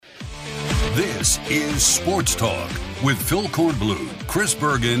This is Sports Talk with Phil Kornbluth, Chris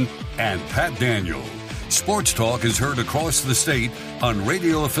Bergen, and Pat Daniel. Sports Talk is heard across the state on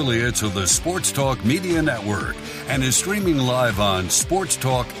radio affiliates of the Sports Talk Media Network and is streaming live on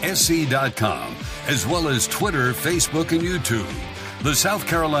sportstalksc.com, as well as Twitter, Facebook, and YouTube. The South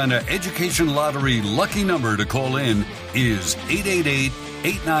Carolina Education Lottery lucky number to call in is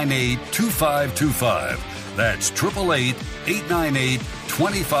 888-898-2525. That's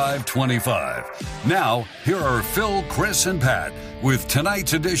 888-898-2525. Now, here are Phil, Chris, and Pat with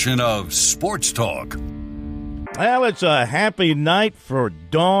tonight's edition of Sports Talk. Well, it's a happy night for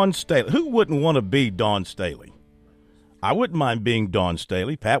Dawn Staley. Who wouldn't want to be Dawn Staley? I wouldn't mind being Dawn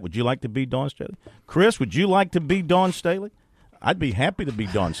Staley. Pat, would you like to be Dawn Staley? Chris, would you like to be Dawn Staley? I'd be happy to be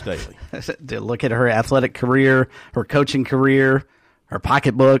Dawn Staley. Look at her athletic career, her coaching career, her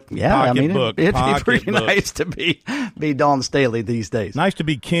pocketbook. Yeah, it'd be pretty nice to be Dawn Staley these days. Nice to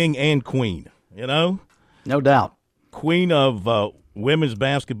be king and queen, you know? No doubt. Queen of women's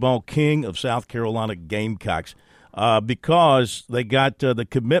basketball, king of South Carolina Gamecocks, because they got the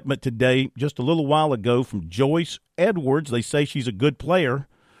commitment today just a little while ago from Joyce Edwards. They say she's a good player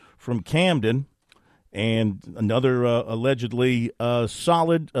from Camden, and another allegedly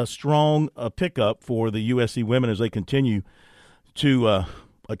solid, strong pickup for the USC women as they continue to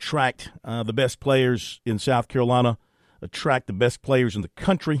attract the best players in South Carolina, attract the best players in the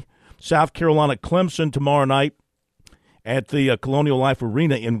country. South Carolina Clemson tomorrow night at the Colonial Life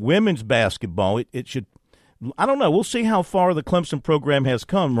Arena in women's basketball. It should, I don't know, we'll see how far the Clemson program has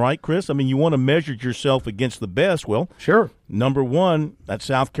come, right, Chris? I mean, you want to measure yourself against the best. Well, sure. Number one, that's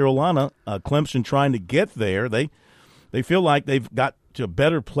South Carolina. Clemson trying to get there. They feel like they've got to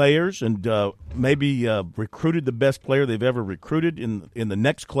better players and maybe recruited the best player they've ever recruited in the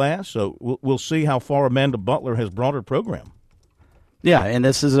next class. So we'll see how far Amanda Butler has brought her program. Yeah, and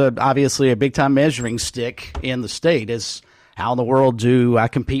this is obviously a big-time measuring stick in the state. Is how in the world do I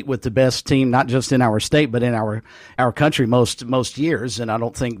compete with the best team, not just in our state, but in our country most years, and I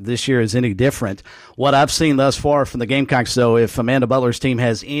don't think this year is any different. What I've seen thus far from the Gamecocks, though, if Amanda Butler's team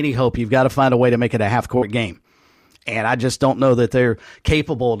has any hope, you've got to find a way to make it a half-court game. And I just don't know that they're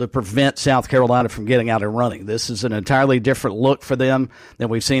capable to prevent South Carolina from getting out and running. This is an entirely different look for them than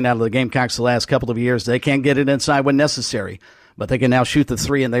we've seen out of the Gamecocks the last couple of years. They can get it inside when necessary, but they can now shoot the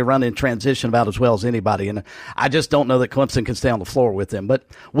three, and they run in transition about as well as anybody. And I just don't know that Clemson can stay on the floor with them. But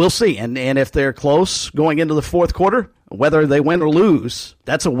we'll see. And if they're close going into the fourth quarter, whether they win or lose,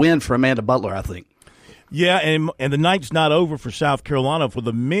 that's a win for Amanda Butler, I think. Yeah, and the night's not over for South Carolina. For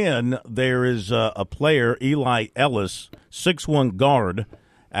the men, there is a player, Eli Ellis, 6'1" guard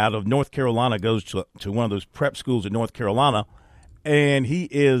out of North Carolina, goes to one of those prep schools in North Carolina, and he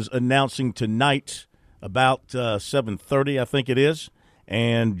is announcing tonight about 7:30, I think it is,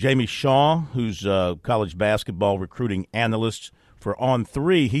 and Jamie Shaw, who's a college basketball recruiting analyst for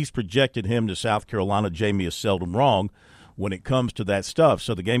On3, he's projected him to South Carolina. Jamie is seldom wrong when it comes to that stuff.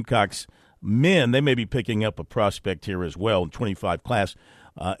 So the Gamecocks men, they may be picking up a prospect here as well in 25 class.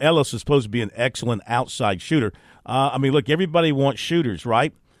 Ellis is supposed to be an excellent outside shooter. I mean, look, everybody wants shooters,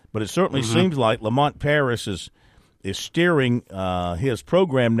 right? But it certainly seems like Lamont Paris is steering his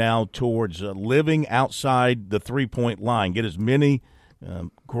program now towards living outside the three-point line. Get as many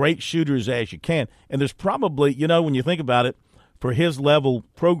great shooters as you can. And there's probably, you know, when you think about it, for his level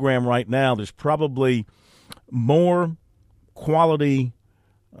program right now, there's probably more quality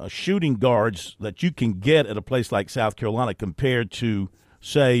shooting guards that you can get at a place like South Carolina compared to,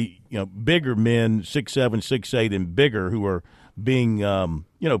 say, you know, bigger men, 6'7", 6'8", and bigger, who are being,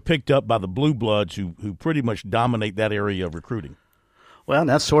 picked up by the blue bloods who pretty much dominate that area of recruiting. Well,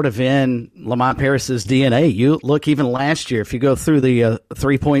 that's sort of in Lamont Paris's DNA. You look, even last year, if you go through the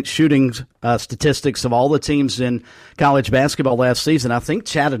three-point shooting statistics of all the teams in college basketball last season, I think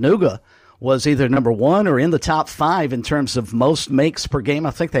Chattanooga was either number one or in the top five in terms of most makes per game.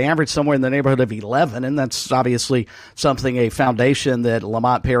 I think they averaged somewhere in the neighborhood of 11, and that's obviously a foundation that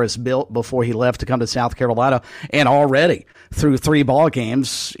Lamont Paris built before he left to come to South Carolina. And already through 3 ball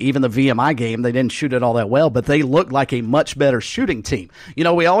games, even the VMI game, they didn't shoot it all that well, but they looked like a much better shooting team. You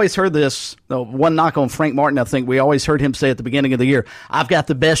know, we always heard this, one knock on Frank Martin, I think we always heard him say at the beginning of the year, I've got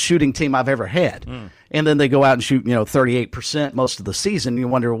the best shooting team I've ever had. And then they go out and shoot, 38% most of the season. You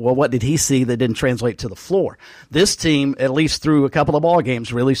wonder, well, what did he see that didn't translate to the floor? This team, at least through a couple of ball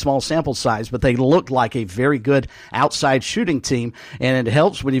games, really small sample size, but they looked like a very good outside shooting team. And it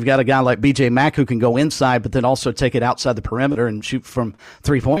helps when you've got a guy like B.J. Mack who can go inside, but then also take it outside the perimeter and shoot from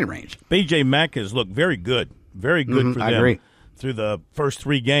three-point range. B.J. Mack has looked very good for them. I agree. Through the first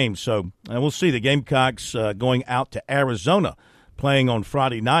 3 games. So we'll see the Gamecocks going out to Arizona, playing on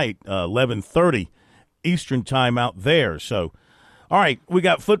Friday night, 11:30 Eastern time out there. So, all right, we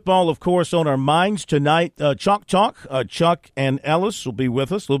got football, of course, on our minds tonight. Chalk Talk, Chuck and Ellis will be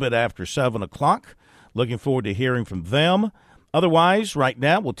with us a little bit after 7 o'clock. Looking forward to hearing from them. Otherwise, right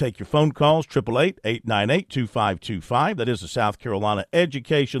now, we'll take your phone calls, 888-898-2525. That is the South Carolina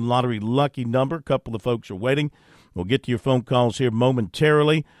Education Lottery lucky number. A couple of folks are waiting. We'll get to your phone calls here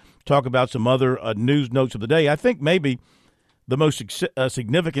momentarily. Talk about some other news notes of the day. I think maybe the most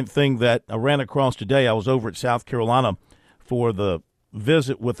significant thing that I ran across today, I was over at South Carolina for the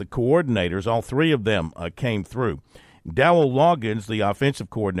visit with the coordinators. All three of them came through. Dowell Loggins, the offensive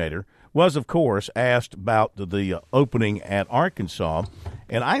coordinator, was, of course, asked about the opening at Arkansas,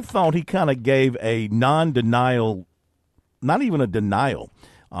 and I thought he kind of gave a non-denial, not even a denial.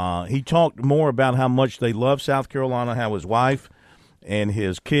 He talked more about how much they love South Carolina, how his wife and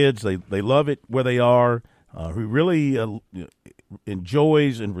his kids, they love it where they are. Who really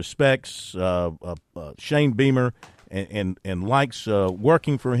enjoys and respects Shane Beamer and likes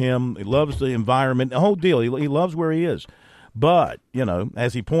working for him. He loves the environment, the whole deal. He loves where he is. But,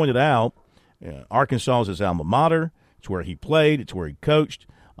 as he pointed out, Arkansas is his alma mater. It's where he played. It's where he coached.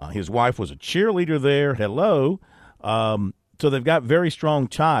 His wife was a cheerleader there. Hello. So they've got very strong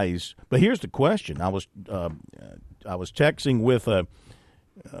ties. But here's the question. I was texting with a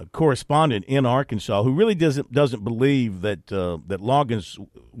correspondent in Arkansas who really doesn't believe that Loggins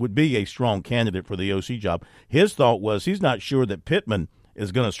would be a strong candidate for the OC job. His thought was he's not sure that Pittman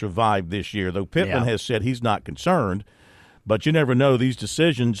is going to survive this year, though Pittman has said he's not concerned. But you never know. These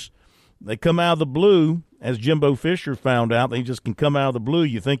decisions, they come out of the blue, as Jimbo Fisher found out. They just can come out of the blue.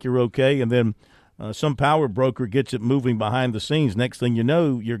 You think you're okay, and then some power broker gets it moving behind the scenes. Next thing you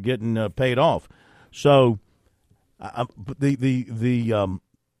know, you're getting paid off. So the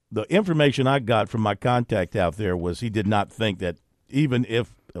information I got from my contact out there was he did not think that even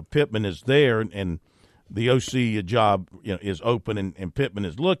if Pittman is there and the OC job is open and Pittman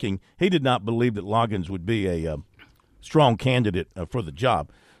is looking, he did not believe that Loggins would be a strong candidate for the job.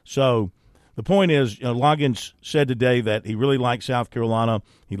 So the point is, Loggins said today that he really likes South Carolina.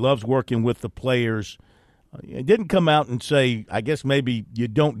 He loves working with the players. He didn't come out and say, I guess maybe you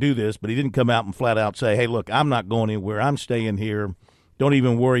don't do this, but he didn't come out and flat out say, hey, look, I'm not going anywhere. I'm staying here. Don't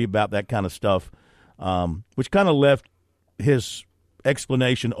even worry about that kind of stuff, which kind of left his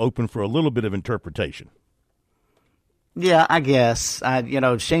explanation open for a little bit of interpretation. Yeah, I guess.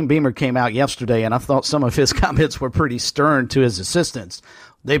 Shane Beamer came out yesterday, and I thought some of his comments were pretty stern to his assistants.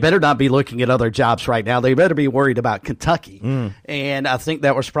 They better not be looking at other jobs right now. They better be worried about Kentucky. And I think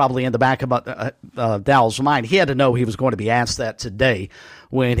that was probably in the back of Dowell's mind. He had to know he was going to be asked that today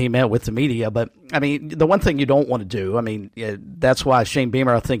when he met with the media. But, the one thing you don't want to do, that's why Shane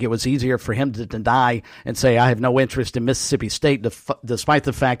Beamer, I think it was easier for him to deny and say, I have no interest in Mississippi State, despite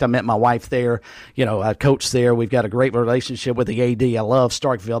the fact I met my wife there. I coached there. We've got a great relationship with the AD. I love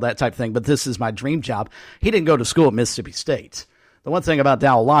Starkville, that type of thing. But this is my dream job. He didn't go to school at Mississippi State. The one thing about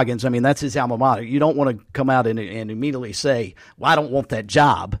Dowell Loggins, that's his alma mater. You don't want to come out and immediately say, well, I don't want that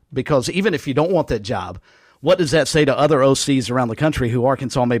job, because even if you don't want that job, what does that say to other OCs around the country who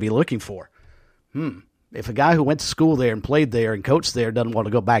Arkansas may be looking for? If a guy who went to school there and played there and coached there doesn't want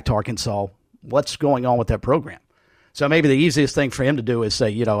to go back to Arkansas, what's going on with that program? So maybe the easiest thing for him to do is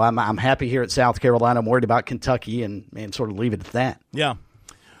say, I'm happy here at South Carolina. I'm worried about Kentucky, and sort of leave it at that. Yeah.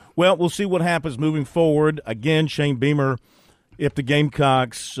 Well, we'll see what happens moving forward. Again, Shane Beamer, if the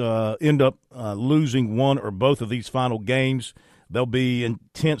Gamecocks end up losing one or both of these final games, there'll be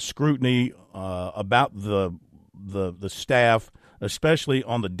intense scrutiny about the staff, especially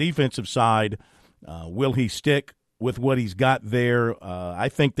on the defensive side. Will he stick with what he's got there? I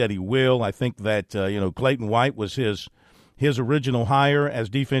think that he will. I think that Clayton White was his original hire as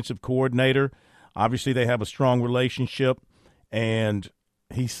defensive coordinator. Obviously, they have a strong relationship, and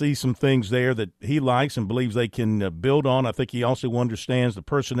he sees some things there that he likes and believes they can build on. I think he also understands the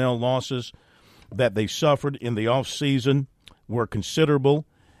personnel losses that they suffered in the offseason were considerable,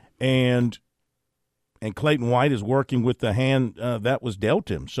 and Clayton White is working with the hand that was dealt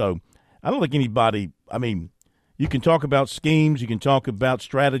him. So I don't think anybody – you can talk about schemes, you can talk about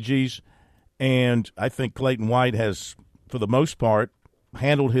strategies, and I think Clayton White has, for the most part,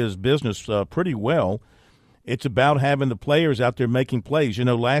 handled his business pretty well. It's about having the players out there making plays.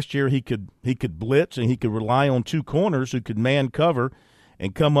 Last year he could blitz, and he could rely on two corners who could man cover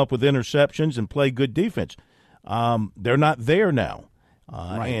and come up with interceptions and play good defense. They're not there now.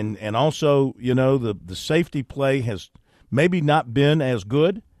 Right. And also, the safety play has maybe not been as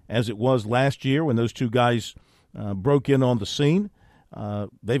good as it was last year when those two guys broke in on the scene.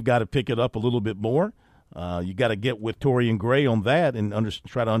 They've got to pick it up a little bit more. You got to get with Torian Gray on that and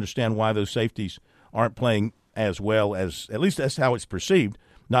try to understand why those safeties aren't playing as well as, at least that's how it's perceived,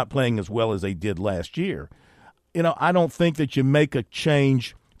 not playing as well as they did last year. I don't think that you make a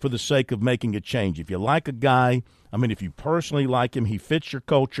change for the sake of making a change. If you like a guy, if you personally like him, he fits your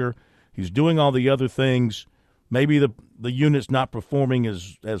culture, he's doing all the other things, maybe the unit's not performing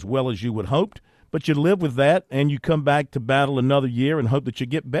as well as you would hoped, but you live with that and you come back to battle another year and hope that you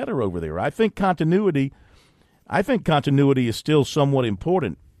get better over there. I think continuity is still somewhat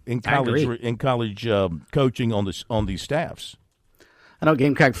important in college coaching on these staffs. I know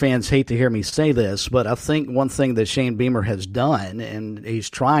Gamecock fans hate to hear me say this, but I think one thing that Shane Beamer has done, and he's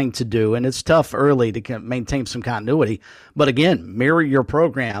trying to do, and it's tough early to maintain some continuity, but again, mirror your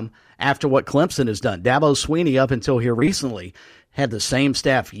program after what Clemson has done. Dabo Swinney, up until here recently, had the same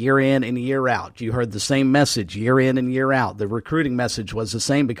staff year in and year out. You heard the same message year in and year out. The recruiting message was the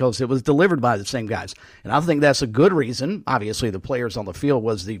same because it was delivered by the same guys. And I think that's a good reason. Obviously, the players on the field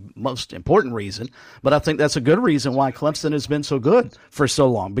was the most important reason, but I think that's a good reason why Clemson has been so good for so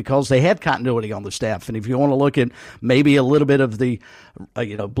long, because they had continuity on the staff. And if you want to look at maybe a little bit of the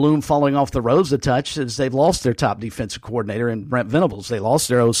bloom falling off the rose a touch, is they've lost their top defensive coordinator in Brent Venables. They lost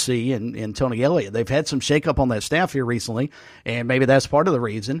their OC in Tony Elliott. They've had some shakeup on that staff here recently, and maybe that's part of the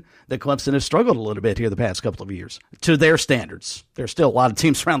reason that Clemson has struggled a little bit here the past couple of years to their standards. There's still a lot of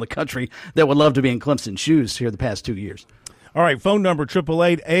teams around the country that would love to be in Clemson's shoes here the past 2 years. All right, phone number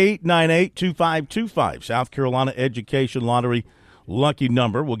 888-898-2525. South Carolina Education Lottery lucky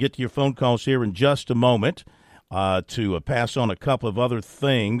number. We'll get to your phone calls here in just a moment to pass on a couple of other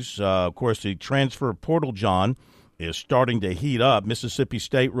things. Of course, the transfer portal, John, is starting to heat up. Mississippi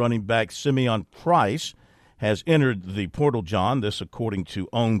State running back Simeon Price has entered the portal, John, this according to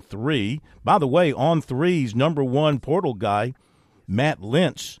On3. By the way, On3's number one portal guy, Matt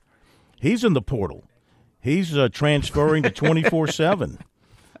Lentz, he's in the portal. He's transferring to 24/7.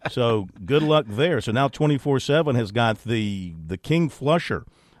 So good luck there. So now 24/7 has got the King Flusher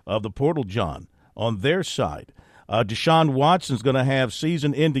of the portal, John, on their side. Deshaun Watson's going to have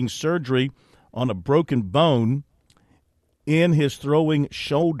season-ending surgery on a broken bone in his throwing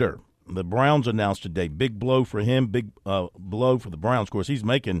shoulder. The Browns announced today. Big blow for him, big blow for the Browns. Of course, he's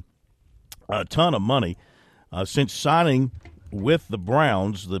making a ton of money. Since signing with the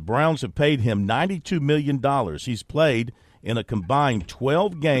Browns have paid him $92 million. He's played in a combined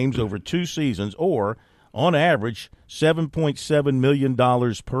 12 games over 2 seasons, or, on average, $7.7 million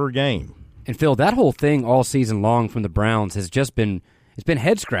per game. And, Phil, that whole thing all season long from the Browns has just been – it's been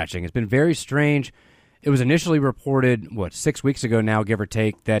head-scratching. It's been very strange. It was initially reported, 6 weeks ago now, give or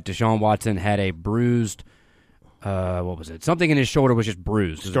take, that Deshaun Watson had a bruised, something in his shoulder was just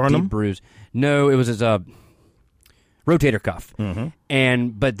bruised. Sternum? A deep bruise. No, it was his rotator cuff. Mm-hmm.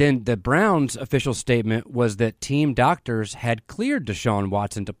 But then the Browns' official statement was that team doctors had cleared Deshaun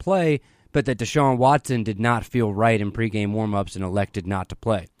Watson to play, but that Deshaun Watson did not feel right in pregame warmups and elected not to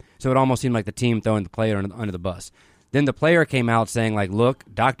play. So it almost seemed like the team throwing the player under the bus. Then the player came out saying, look,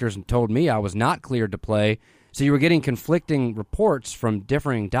 doctors told me I was not cleared to play. So you were getting conflicting reports from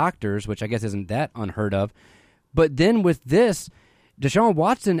differing doctors, which I guess isn't that unheard of. But then with this, Deshaun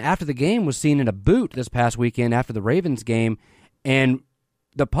Watson, after the game, was seen in a boot this past weekend after the Ravens game, and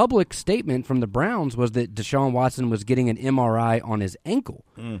the public statement from the Browns was that Deshaun Watson was getting an MRI on his ankle.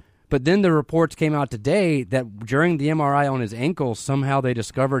 But then the reports came out today that during the MRI on his ankle, somehow they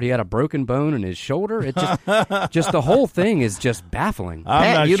discovered he had a broken bone in his shoulder. It just the whole thing is just baffling.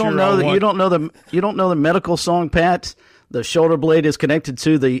 Pat, you don't know the medical song, Pat. The shoulder blade is connected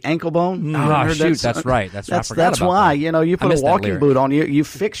to the ankle bone. That's right. That's why you put a walking boot on you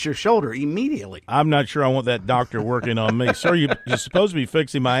fix your shoulder immediately. I'm not sure I want that doctor working on me, sir. You're supposed to be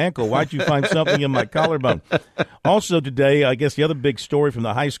fixing my ankle. Why'd you find something in my collarbone? Also today, I guess the other big story from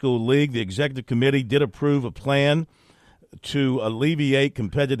the high school league, the executive committee did approve a plan to alleviate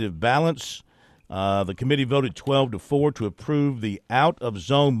competitive balance. The committee voted 12-4 to approve the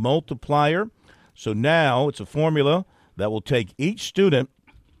out-of-zone multiplier. So now it's a formula that will take each student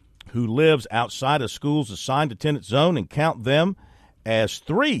who lives outside of school's assigned attendance zone and count them as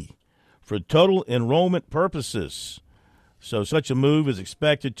 3 for total enrollment purposes. So such a move is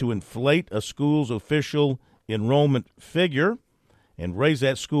expected to inflate a school's official enrollment figure and raise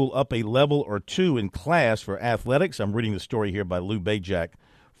that school up a level or 2 in class for athletics. I'm reading the story here by Lou Bajak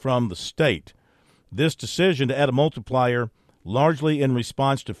from the state. This decision to add a multiplier largely in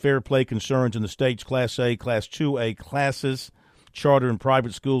response to fair play concerns in the state's Class A, Class 2A classes. Charter and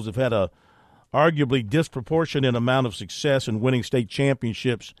private schools have had a arguably disproportionate amount of success in winning state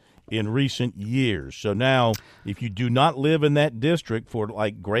championships in recent years. So now, if you do not live in that district for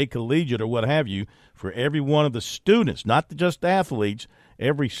like Gray Collegiate or what have you, for every one of the students, not just athletes,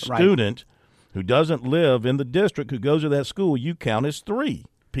 every student who doesn't live in the district who goes to that school, you count as 3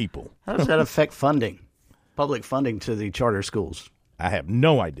 people. How does that affect funding, public funding to the charter schools? I have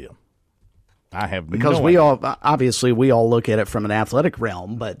no idea. Because we all look at it from an athletic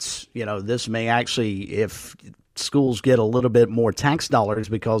realm, but this may actually, if schools get a little bit more tax dollars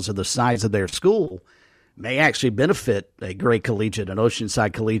because of the size of their school, may actually benefit a Gray Collegiate, an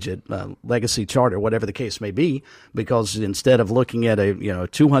Oceanside Collegiate, Legacy Charter, whatever the case may be, because instead of looking at a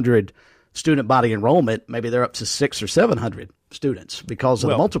 200 student body enrollment, maybe they're up to 600 or 700 students because of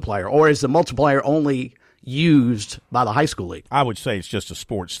the multiplier, or is the multiplier only used by the high school league? I would say it's just a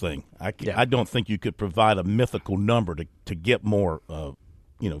sports thing. I don't think you could provide a mythical number to get more,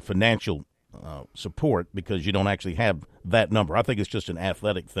 financial support because you don't actually have that number. I think it's just an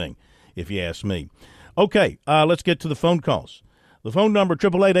athletic thing, if you ask me. Okay, let's get to the phone calls. The phone number,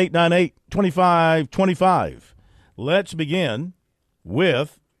 888-898-2525. Let's begin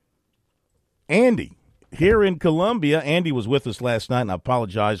with Andy. Here in Columbia, Andy was with us last night, and I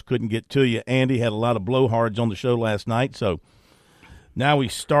apologize, couldn't get to you. Andy had a lot of blowhards on the show last night, so now we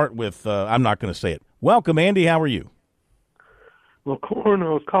start with, I'm not going to say it. Welcome, Andy. How are you? Well, Corn, I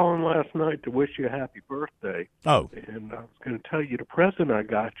was calling last night to wish you a happy birthday. Oh. And I was going to tell you the present I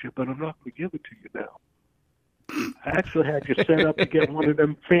got you, but I'm not going to give it to you now. I actually had you set up to get one of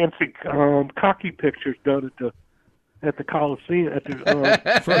them fancy cocky pictures done at the Coliseum, at the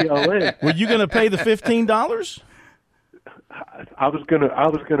CLA. Were you going to pay the $15? I was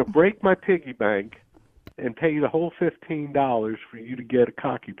gonna break my piggy bank and pay you the whole $15 for you to get a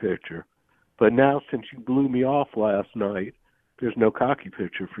cocky picture. But now, since you blew me off last night, there's no cocky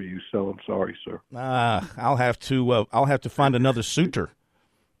picture for you. So I'm sorry, sir. I'll have to find another suitor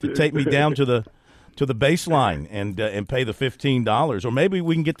to take me down to the baseline and pay the $15, or maybe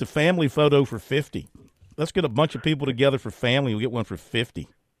we can get the family photo for $50. Let's get a bunch of people together for family. We'll get one for $50.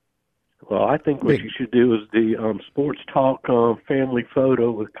 Well, I think what you should do is the Sports Talk family photo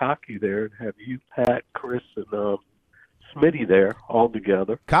with Cocky there, and have you, Pat, Chris, and Smitty there all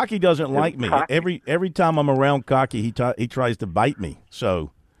together. Cocky doesn't like me. Every time I'm around Cocky, he tries to bite me. So,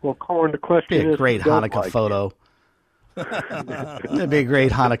 well, Corn, the question is, be a great Hanukkah photo. That'd be a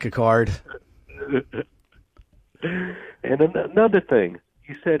great Hanukkah card. And another thing,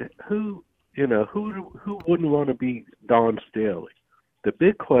 you said who wouldn't want to be Don Staley? The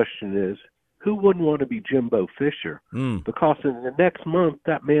big question is, who wouldn't want to be Jimbo Fisher? Because in the next month,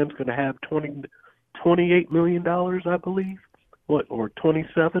 that man's going to have $28 million, I believe, or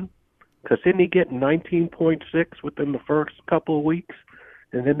 27? Because isn't he getting 19.6 within the first couple of weeks,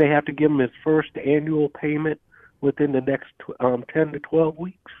 and then they have to give him his first annual payment within the next 10 to 12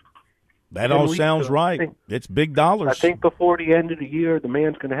 weeks? That all sounds right. It's big dollars. I think before the end of the year, the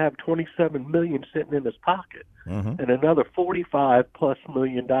man's going to have $27 million sitting in his pocket, and another $45+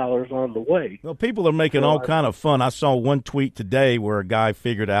 million on the way. Well, people are making all kind of fun. I saw one tweet today where a guy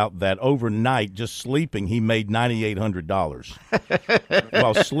figured out that overnight, just sleeping, he made $9,800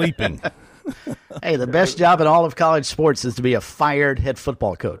 while sleeping. Hey, the best job in all of college sports is to be a fired head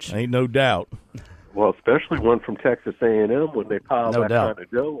football coach. Ain't no doubt. Well, especially one from Texas A&M when they pile that kind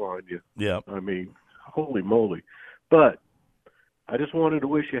of dough on you. Yeah. I mean, holy moly. But I just wanted to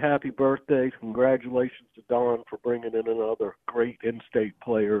wish you a happy birthday. Congratulations to Dawn for bringing in another great in-state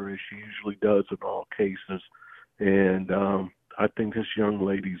player, as she usually does in all cases. And I think this young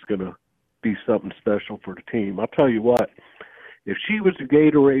lady's going to be something special for the team. I'll tell you what, if she was the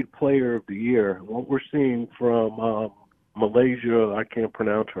Gatorade Player of the Year, what we're seeing from Malaysia, I can't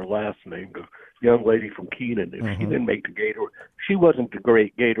pronounce her last name, the young lady from Keenan, if she didn't make the Gatorade, she wasn't the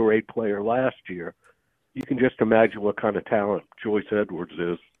great Gatorade player last year. You can just imagine what kind of talent Joyce Edwards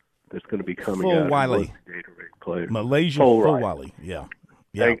is that's going to be coming out of the Gatorade player. Malaysia Fulwiley, yeah.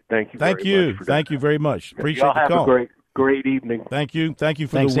 Thank you. Thank you very much. Appreciate Y'all the call. Have a great evening. Thank you for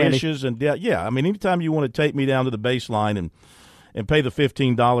Thanks, the Andy. wishes. And I mean, anytime you want to take me down to the baseline and pay the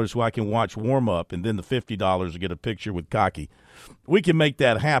 $15 so I can watch warm-up and then the $50 to get a picture with Cocky, we can make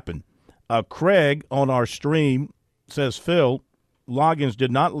that happen. Craig on our stream says, Phil, Loggins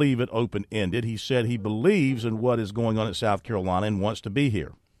did not leave it open-ended. He said he believes in what is going on at South Carolina and wants to be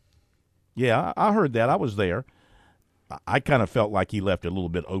here. Yeah, I heard that. I was there. I kind of felt like he left it a little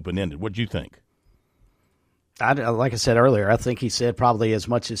bit open-ended. What'd you think? Like I said earlier, I think he said probably as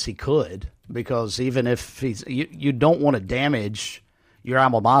much as he could, because even if you don't want to damage your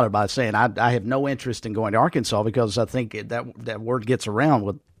alma mater by saying I have no interest in going to Arkansas, because I think that word gets around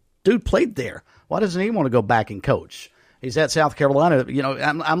with, dude played there. Why doesn't he want to go back and coach? He's at South Carolina. You know,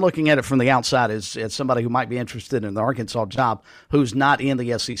 I'm looking at it from the outside as somebody who might be interested in the Arkansas job who's not in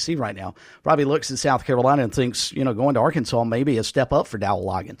the SEC right now. Probably looks at South Carolina and thinks, you know, going to Arkansas may be a step up for Dowell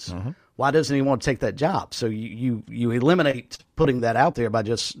Loggins. Mm-hmm. Why doesn't he want to take that job? So you eliminate putting that out there by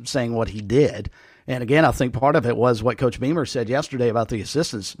just saying what he did. And again, I think part of it was what Coach Beamer said yesterday about the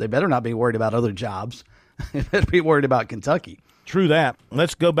assistants. They better not be worried about other jobs. They better be worried about Kentucky. True that.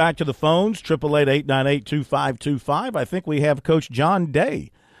 Let's go back to the phones, 888-898-2525. I think we have Coach John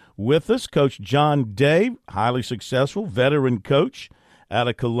Day with us. Coach John Day, highly successful veteran coach out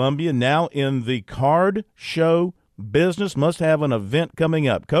of Columbia, now in the card show business, must have an event coming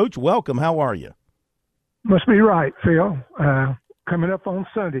up. Coach, welcome. How are you? Must be right, Phil. Coming up on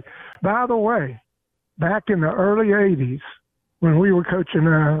Sunday. By the way, back in the early 80s, when we were coaching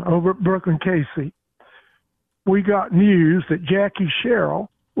over at Brooklyn Casey, we got news that Jackie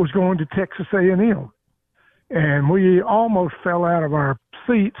Sherrill was going to Texas A&M. And we almost fell out of our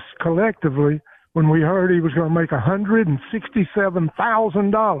seats collectively when we heard he was going to make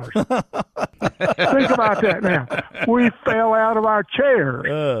 $167,000. Think about that now. We fell out of our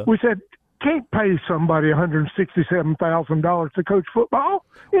chair. We said, can't pay somebody $167,000 to coach football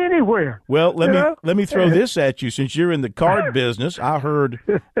anywhere. Well, let me throw this at you. Since you're in the card business, I heard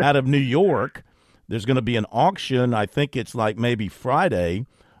out of New York there's going to be an auction. I think it's like maybe Friday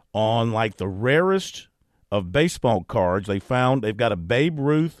on like the rarest of baseball cards. They've got a Babe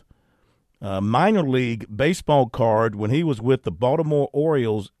Ruth minor league baseball card when he was with the Baltimore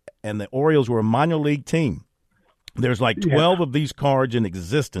Orioles, and the Orioles were a minor league team. There's like 12 of these cards in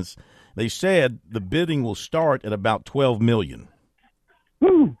existence. They said the bidding will start at about $12 million.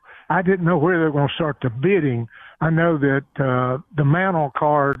 Ooh, I didn't know where they were going to start the bidding. I know that the Mantle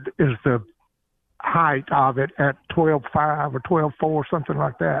card is the height of it at 12.5 or 12.4, something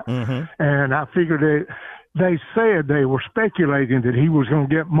like that. Mm-hmm. And I figured they said they were speculating that he was going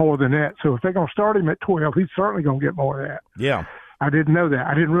to get more than that. So if they're going to start him at 12, he's certainly going to get more of that. Yeah. I didn't know that.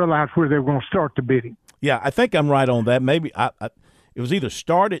 I didn't realize where they were going to start the bidding. Yeah, I think I'm right on that. Maybe it was either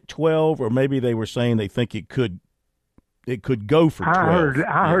start at 12 or maybe they were saying they think it could go for 12.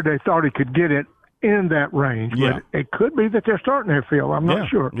 I heard they thought he could get it in that range, but it could be that they're starting there, Phil. I'm not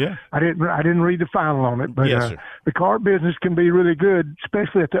sure. Yeah. I didn't read the final on it, but the card business can be really good,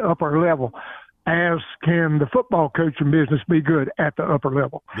 especially at the upper level, as can the football coaching business be good at the upper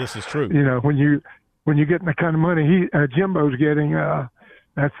level. This is true. You know, when you're getting the kind of money Jimbo's getting,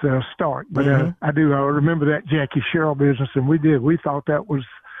 that's a start. But I remember that Jackie Sherrill business, and we thought that was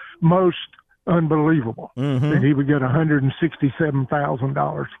most unbelievable that he would get $167,000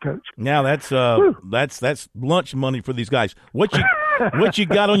 to coach. Now that's lunch money for these guys. What you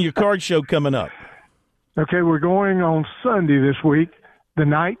got on your card show coming up? Okay, we're going on Sunday this week, the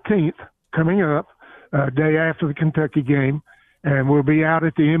 19th, coming up, day after the Kentucky game, and we'll be out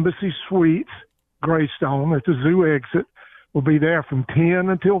at the Embassy Suites, Greystone, at the zoo exit. We'll be there from 10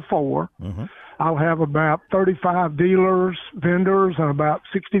 until 4. Mm-hmm. I'll have about 35 dealers, vendors, and about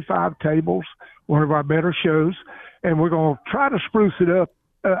 65 tables, one of our better shows. And we're going to try to spruce it up.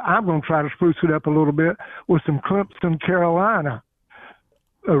 I'm going to try to spruce it up a little bit with some Clemson, Carolina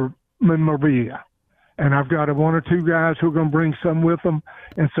memorabilia. And I've got one or two guys who are going to bring some with them.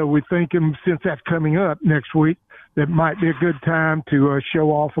 And so we're thinking, since that's coming up next week, that might be a good time to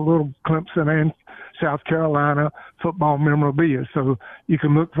show off a little Clemson and South Carolina football memorabilia. So you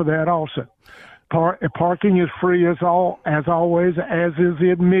can look for that also. Parking is free as always, as is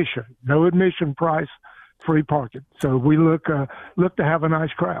the admission. No admission price, free parking. So we look to have a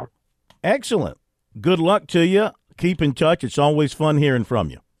nice crowd. Excellent. Good luck to you. Keep in touch. It's always fun hearing from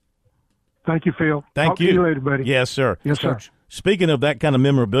you. Thank you, Phil. Thank you. See you later, buddy. Yes, sir. Yes, sir. Speaking of that kind of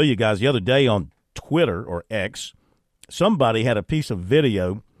memorabilia, guys, the other day on Twitter or X, somebody had a piece of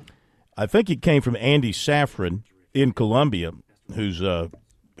video. I think it came from Andy Safran in Columbia, who's a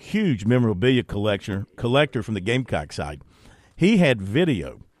huge memorabilia collector from the Gamecock side. He had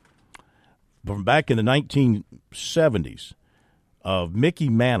video from back in the 1970s of Mickey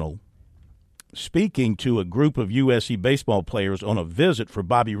Mantle speaking to a group of USC baseball players on a visit for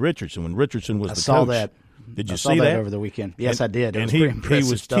Bobby Richardson when Richardson was the coach. I saw that. Did you see that? I saw that over the weekend? Yes, I did. It was pretty impressive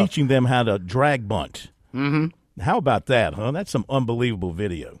he was stuff. teaching them how to drag bunt. Mm-hmm. How about that, huh? That's some unbelievable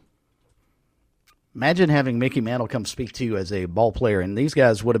video. Imagine having Mickey Mantle come speak to you as a ball player, and these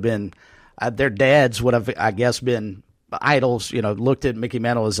guys would have been their dads would have, I guess, been idols. You know, looked at Mickey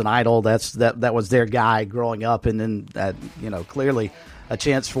Mantle as an idol. That was their guy growing up, and then clearly a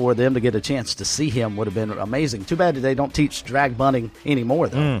chance for them to get a chance to see him would have been amazing. Too bad they don't teach drag bunting anymore,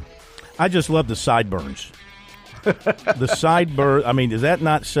 though. I just love the sideburns. The sideburn. I mean, does that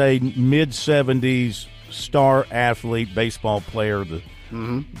not say mid-70s star athlete, baseball player. The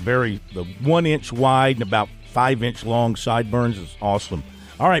 1 inch wide and about 5 inch long sideburns is awesome.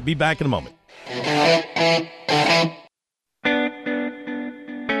 All right, be back in a moment.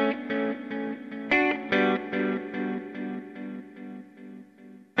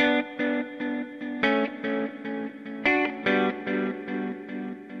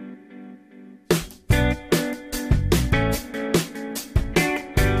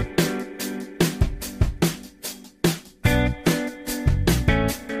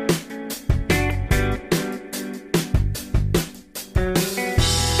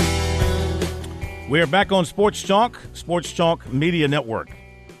 We are back on Sports Talk Media Network.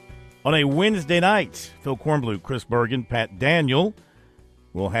 On a Wednesday night, Phil Kornbluth, Chris Bergen, Pat Daniel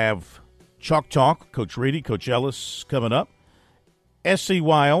will have Chalk Talk, Coach Reedy, Coach Ellis coming up. SC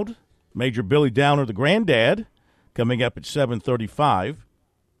Wild, Major Billy Downer, the granddad, coming up at 7:35.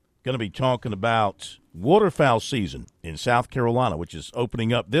 Going to be talking about waterfowl season in South Carolina, which is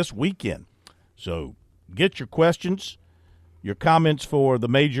opening up this weekend. So get your questions, your comments for the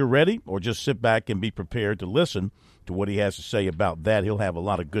Major ready, or just sit back and be prepared to listen to what he has to say about that. He'll have a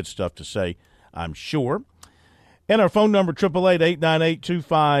lot of good stuff to say, I'm sure. And our phone number,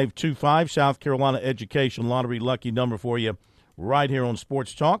 888-898-2525, South Carolina Education Lottery lucky number for you right here on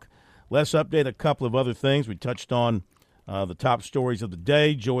Sports Talk. Let's update a couple of other things. We touched on the top stories of the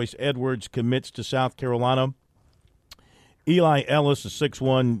day. Joyce Edwards commits to South Carolina. Eli Ellis, the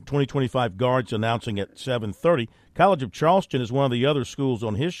 6'1", 2025 guards, announcing at 7:30. College of Charleston is one of the other schools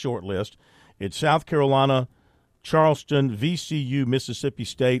on his short list. It's South Carolina, Charleston, VCU, Mississippi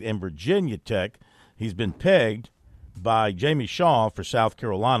State, and Virginia Tech. He's been pegged by Jamie Shaw for South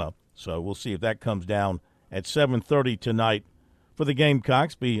Carolina, so we'll see if that comes down at 7:30 tonight for the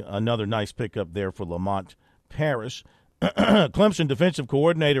Gamecocks. Be another nice pickup there for Lamont Paris. Clemson defensive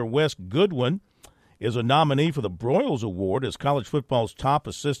coordinator Wes Goodwin is a nominee for the Broyles Award as college football's top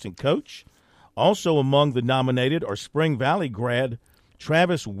assistant coach. Also among the nominated are Spring Valley grad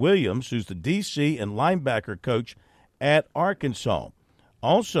Travis Williams, who's the DC and linebacker coach at Arkansas.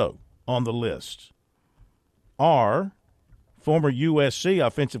 Also on the list are former USC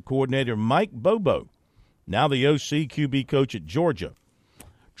offensive coordinator Mike Bobo, now the OC QB coach at Georgia.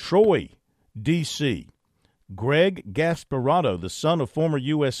 Troy, DC, Greg Gasparotto, the son of former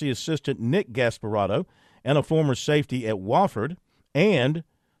USC assistant Nick Gasparotto and a former safety at Wofford, and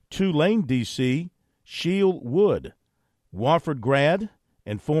Tulane, DC, Sheil Wood, Wofford grad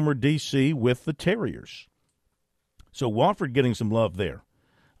and former DC with the Terriers. So Wofford getting some love there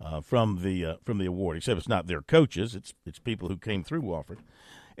from the award, except it's not their coaches, it's people who came through Wofford.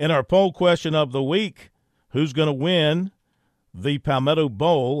 And our poll question of the week, who's going to win the Palmetto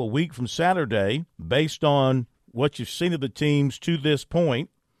Bowl a week from Saturday based on what you've seen of the teams to this point?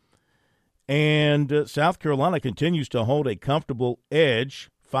 And South Carolina continues to hold a comfortable edge,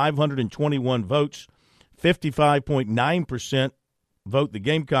 521 votes, 55.9% vote the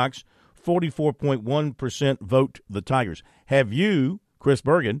Gamecocks, 44.1% vote the Tigers. Have you, Chris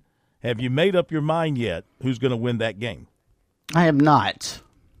Bergen, have you made up your mind yet who's going to win that game? I have not.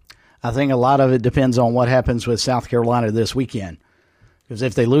 I think a lot of it depends on what happens with South Carolina this weekend. Because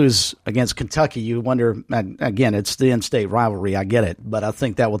if they lose against Kentucky, you wonder, again, it's the in-state rivalry, I get it, but I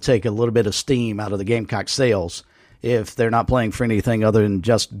think that will take a little bit of steam out of the Gamecock sails if they're not playing for anything other than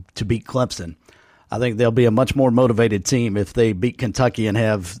just to beat Clemson. I think they'll be a much more motivated team if they beat Kentucky and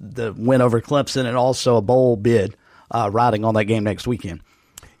have the win over Clemson and also a bowl bid riding on that game next weekend.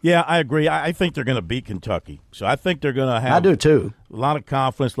 Yeah, I agree. I think they're going to beat Kentucky. So I think they're going to have I do too. A lot of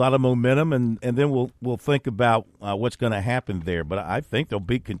confidence, a lot of momentum, and then we'll think about what's going to happen there. But I think they'll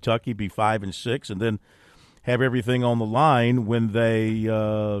beat Kentucky, be 5-6, and then have everything on the line when they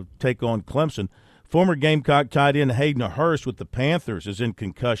take on Clemson. Former Gamecock tight end Hayden Hurst with the Panthers is in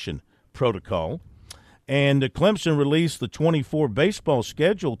concussion protocol. And Clemson released the 24 baseball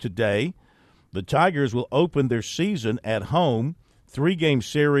schedule today. The Tigers will open their season at home, 3-game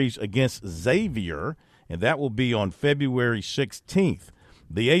series against Xavier, and that will be on February 16th.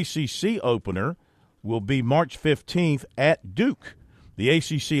 The ACC opener will be March 15th at Duke. The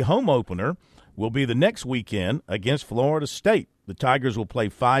ACC home opener will be the next weekend against Florida State. The Tigers will play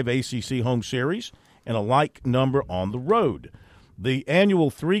 5 ACC home series and a like number on the road. The annual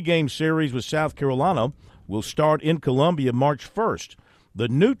 3-game series with South Carolina will start in Columbia March 1st. The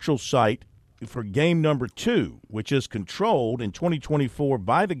neutral site for game number 2, which is controlled in 2024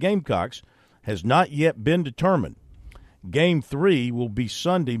 by the Gamecocks, has not yet been determined. Game 3 will be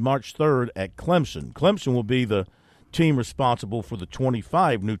Sunday, March 3rd at Clemson. Clemson will be the team responsible for the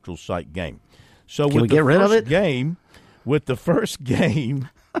 25 neutral site game. So Can we get rid of it? With the first game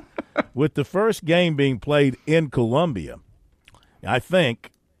With the first game being played in Columbia, I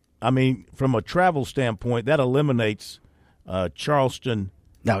think, from a travel standpoint, that eliminates Charleston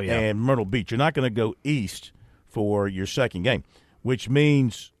and Myrtle Beach. You're not going to go east for your second game, which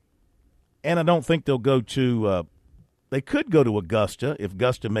means, and I don't think they'll go to they could go to Augusta if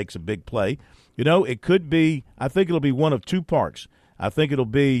Augusta makes a big play. It could be, I think it'll be one of two parks. I think it'll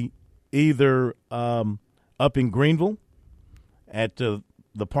be either up in Greenville at the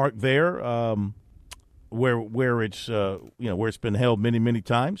park there, where it's where it's been held many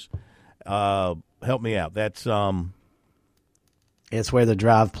times. Help me out. That's it's where the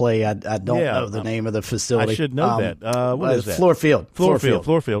Drive play. I don't know the name of the facility. I should know that. What is that? Floor Field. Floor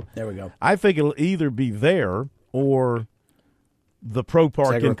Field. There we go. I think it'll either be there or the Pro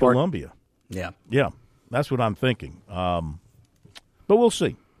Park in Columbia. Yeah, that's what I'm thinking. But we'll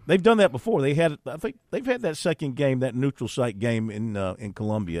see. They've done that before. I think they've had that second game, that neutral site game in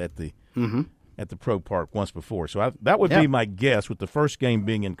Columbia at the Pro Park once before. So that would be my guess. With the first game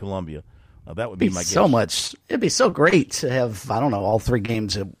being in Columbia, that would be my guess. It'd be so great to have all three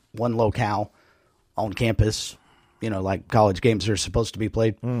games at one locale on campus. Like college games are supposed to be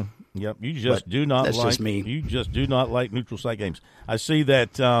played. Yep, you just do not like neutral site games. I see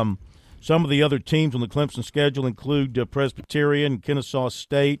that some of the other teams on the Clemson schedule include Presbyterian, Kennesaw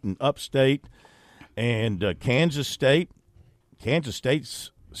State, and Upstate, and Kansas State. Kansas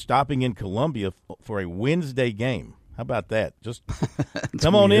State's stopping in Columbia for a Wednesday game. How about that? Just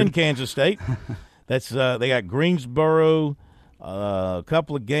come on in, Kansas State. That's they got Greensboro, a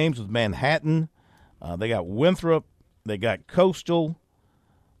couple of games with Manhattan. They got Winthrop. They got Coastal.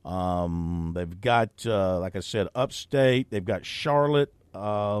 They've got, like I said, Upstate. They've got Charlotte,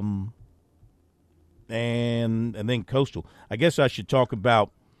 and then Coastal. I guess I should talk about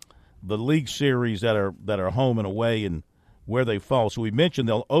the league series that are home and away and where they fall. So we mentioned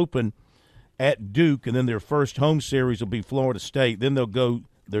they'll open at Duke, and then their first home series will be Florida State. Then they'll go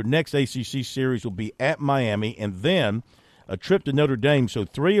 – their next ACC series will be at Miami, and then a trip to Notre Dame. So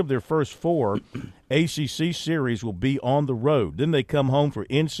 3 of their first 4 ACC series will be on the road. Then they come home for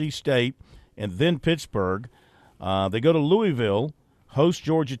NC State and then Pittsburgh. They go to Louisville, host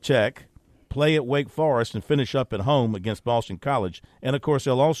Georgia Tech, play at Wake Forest, and finish up at home against Boston College. And, of course,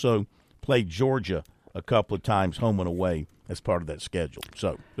 they'll also play Georgia a couple of times home and away as part of that schedule.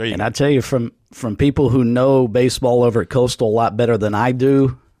 So there you go. And I tell you, from people who know baseball over at Coastal a lot better than I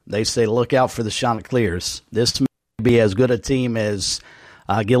do, they say look out for the Chanticleers. This may be as good a team as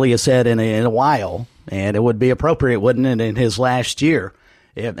Gilly has had in a while, and it would be appropriate, wouldn't it, in his last year.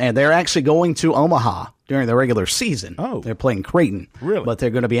 And they're actually going to Omaha during the regular season. Oh. They're playing Creighton. Really? But they're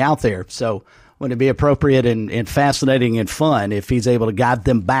going to be out there. So wouldn't it be appropriate and fascinating and fun if he's able to guide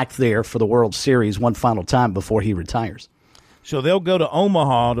them back there for the World Series one final time before he retires? So they'll go to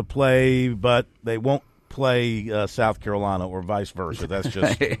Omaha to play, but they won't play South Carolina or vice versa. That's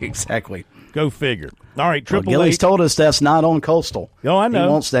just exactly. Go figure. All right, Gilly's told us that's not on Coastal. Oh, I know. He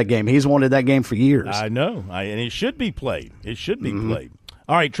wants that game. He's wanted that game for years. I know, and it should be played. It should be played.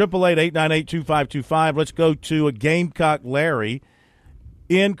 All right, 888-898-2525. Let's go to a Gamecock Larry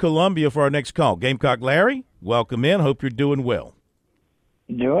in Columbia for our next call. Gamecock Larry, welcome in. Hope you're doing well.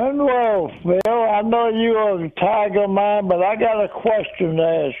 Doing well, Phil. I know you are a Tiger man, but I got a question to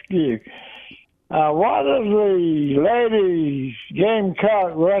ask you. What is the ladies'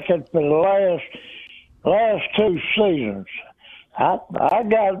 Gamecock record for the last 2 seasons? I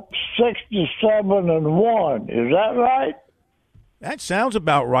got 67-1. Is that right? That sounds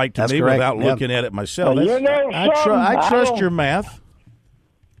about right to That's me correct. without looking at it myself. You know I trust your math.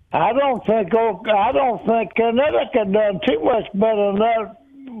 I don't think Connecticut done too much better than that.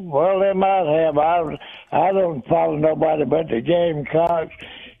 Well, they might have. I don't follow nobody but the Gamecocks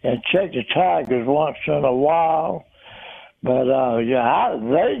and check the Tigers once in a while. But I'm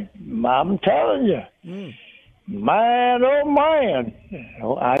telling you, man, oh man,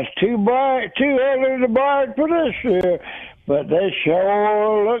 it's too early to brag for this year, but they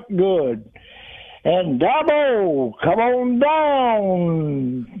sure look good. And Dabo, come on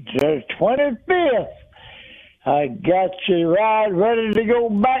down to 25th. I got you right ready to go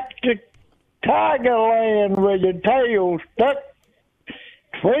back to Tigerland with your tail stuck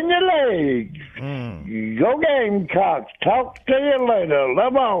between your legs. Go Gamecocks. Talk to you later.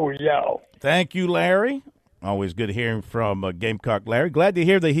 Love on, y'all. Thank you, Larry. Always good hearing from Gamecock Larry. Glad to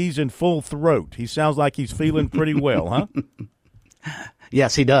hear that he's in full throat. He sounds like he's feeling pretty well, huh?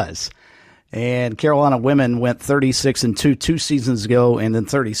 Yes, he does. And Carolina women went 36-2 2 seasons ago, and then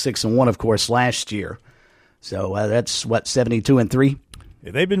 36-1, of course, last year. So that's 72-3.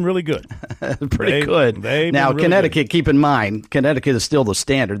 They've been really good. Pretty good. Now, really Connecticut, keep in mind, Connecticut is still the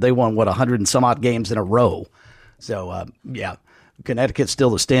standard. They won, 100 and some odd games in a row. So, Connecticut's still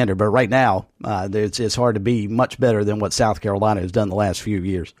the standard. But right now, it's hard to be much better than what South Carolina has done the last few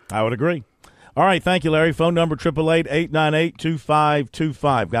years. I would agree. All right, thank you, Larry. Phone number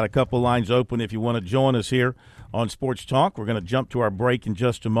 888-898-2525. Got a couple lines open if you want to join us here on Sports Talk. We're going to jump to our break in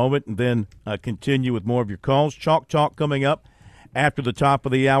just a moment and then continue with more of your calls. Chalk Talk coming up after the top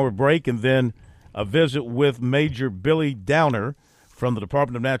of the hour break, and then a visit with Major Billy Downer from the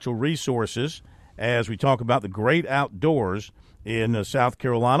Department of Natural Resources as we talk about the great outdoors in South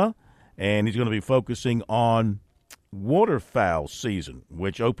Carolina, and he's going to be focusing on waterfowl season,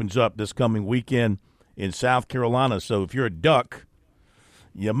 which opens up this coming weekend in South Carolina. So if you're a duck,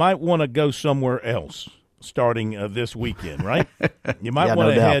 you might want to go somewhere else starting this weekend, right? You might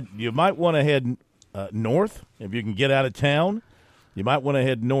want to head. You might want to head north if you can get out of town. You might want to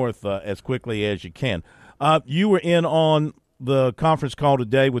head north as quickly as you can. You were in on the conference call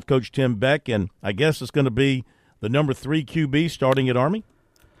today with Coach Tim Beck, and I guess it's going to be the number 3 QB starting at Army.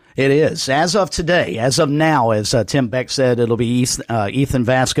 It is. As of today, as of now, as Tim Beck said, it'll be Ethan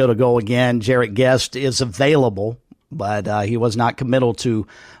Vasco to go again. Jarrett Guest is available, but he was not committal to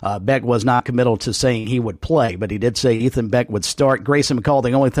Beck was not committal to saying he would play, but he did say Ethan Beck would start. Grayson McCall,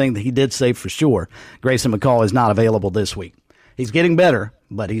 the only thing that he did say for sure, Grayson McCall is not available this week. He's getting better,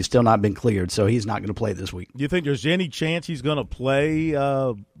 but he's still not been cleared, so he's not going to play this week. Do you think there's any chance he's going to play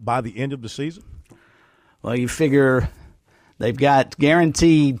by the end of the season? Well, you figure they've got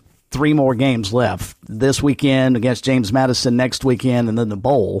guaranteed 3 more games left this weekend against James Madison, next weekend, and then the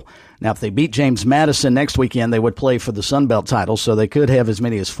bowl. Now, if they beat James Madison next weekend, they would play for the Sun Belt title, so they could have as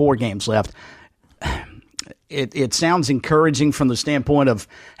many as 4 games left. It sounds encouraging from the standpoint of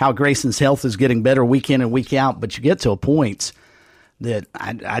how Grayson's health is getting better week in and week out, but you get to a point that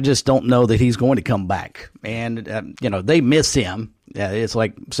I just don't know that he's going to come back. And, they miss him. It's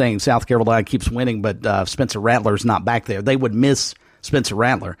like saying South Carolina keeps winning, but Spencer Rattler's not back there. They would miss Spencer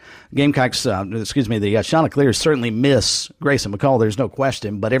Rattler. Gamecocks, the Chanticleers certainly miss Grayson McCall, there's no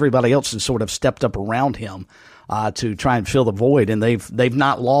question, but everybody else has sort of stepped up around him to try and fill the void, and they've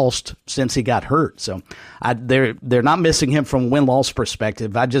not lost since he got hurt. So they're not missing him from win-loss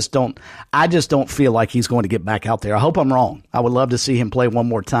perspective. I just don't feel like he's going to get back out there. I hope I'm wrong. I would love to see him play one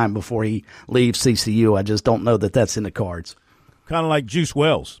more time before he leaves CCU. I just don't know that that's in the cards. Kind of like Juice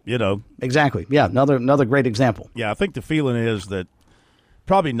Wells, Exactly. Yeah, another great example. Yeah, I think the feeling is that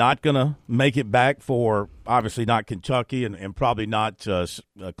probably not going to make it back for, obviously, not Kentucky and probably not a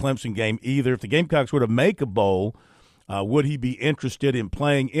Clemson game either. If the Gamecocks were to make a bowl, would he be interested in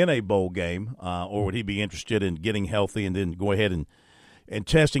playing in a bowl game, or would he be interested in getting healthy and then go ahead and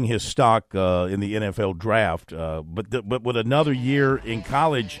testing his stock in the NFL draft? But would another year in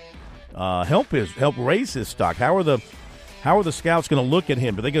college help raise his stock? How are the scouts going to look at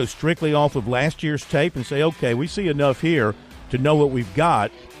him? Do they go strictly off of last year's tape and say, okay, we see enough here to know what we've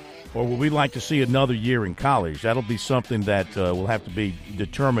got, or would we like to see another year in college? That'll be something that will have to be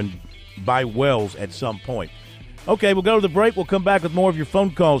determined by Wells at some point. Okay, we'll go to the break. We'll come back with more of your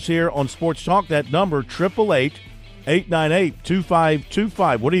phone calls here on Sports Talk. That number,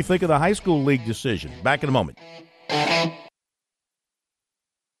 888-898-2525. What do you think of the high school league decision? Back in a moment.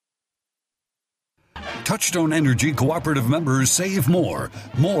 Touchstone Energy Cooperative members save more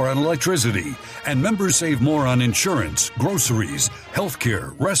on electricity, and members save more on insurance, groceries,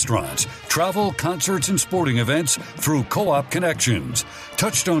 healthcare, restaurants, travel, concerts, and sporting events through Co-op Connections.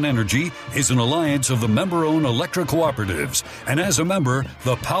 Touchstone Energy is an alliance of the member-owned electric cooperatives, and as a member,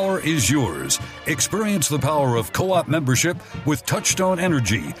 the power is yours. Experience the power of co-op membership with Touchstone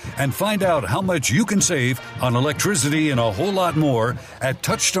Energy and find out how much you can save on electricity and a whole lot more at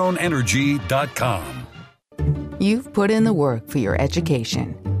touchstoneenergy.com. You've put in the work for your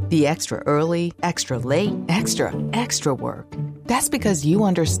education. The extra early, extra late, extra work. That's because you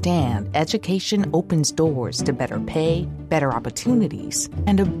understand education opens doors to better pay, better opportunities,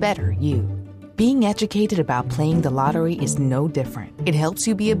 and a better you. Being educated about playing the lottery is no different. It helps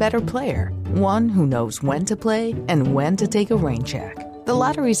you be a better player, one who knows when to play and when to take a rain check. The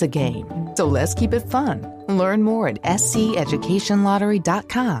lottery's a game, so let's keep it fun. Learn more at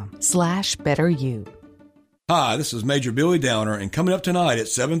sceducationlottery.com/betteryou. Hi, this is Major Billy Downer, and coming up tonight at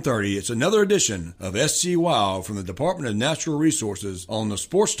 7:30, it's another edition of SC Wild from the Department of Natural Resources on the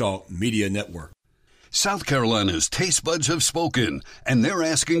Sports Talk Media Network. South Carolina's taste buds have spoken, and they're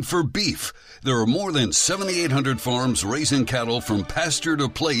asking for beef. There are more than 7,800 farms raising cattle from pasture to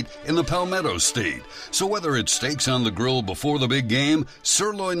plate in the Palmetto State. So whether it's steaks on the grill before the big game,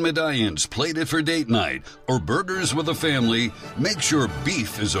 sirloin medallions plated for date night, or burgers with a family, make sure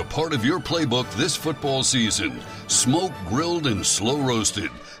beef is a part of your playbook this football season. Smoked, grilled, and slow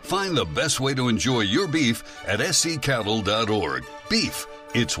roasted. Find the best way to enjoy your beef at scattle.org. Beef.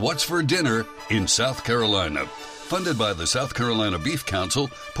 It's what's for dinner in South Carolina. Funded by the South Carolina Beef Council,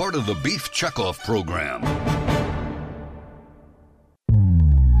 part of the Beef Checkoff Program.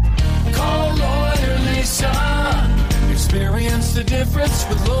 Call Lawyer Lisa. Experience the difference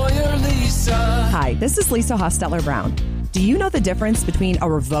with Lawyer Lisa. Hi, this is Lisa Hostetler-Brown. Do you know the difference between a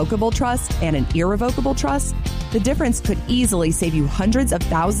revocable trust and an irrevocable trust? The difference could easily save you hundreds of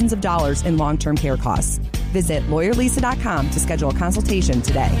thousands of dollars in long-term care costs. Visit lawyerlisa.com to schedule a consultation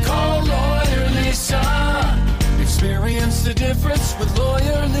today. Call Lawyer Lisa. Experience the difference with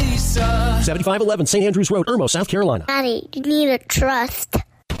Lawyer Lisa. 7511 St. Andrews Road, Irmo, South Carolina. Daddy, you need a trust.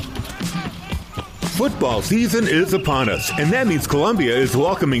 Football season is upon us, and that means Columbia is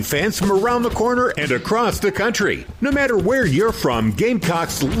welcoming fans from around the corner and across the country. No matter where you're from,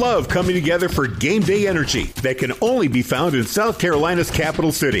 Gamecocks love coming together for game day energy that can only be found in South Carolina's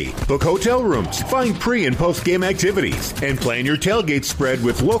capital city. Book hotel rooms, find pre- and post-game activities, and plan your tailgate spread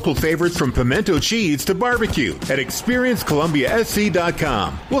with local favorites from pimento cheese to barbecue at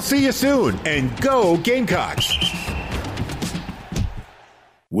experiencecolumbiasc.com. We'll see you soon, and go Gamecocks!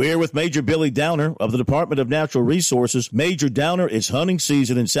 We're with Major Billy Downer of the Department of Natural Resources. Major Downer, it's hunting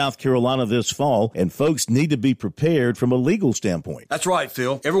season in South Carolina this fall, and folks need to be prepared from a legal standpoint. That's right,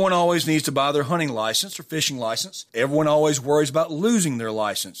 Phil. Everyone always needs to buy their hunting license or fishing license. Everyone always worries about losing their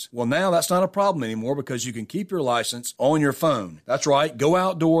license. Well, now that's not a problem anymore because you can keep your license on your phone. That's right. Go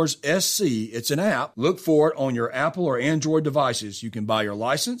Outdoors SC. It's an app. Look for it on your Apple or Android devices. You can buy your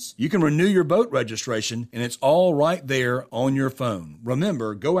license. You can renew your boat registration, and it's all right there on your phone.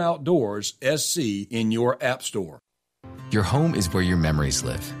 Remember, Go Outdoors SC in your app store. Your home is where your memories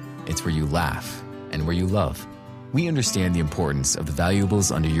live. It's where you laugh and where you love. We understand the importance of the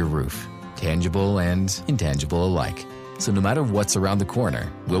valuables under your roof, tangible and intangible alike. So no matter what's around the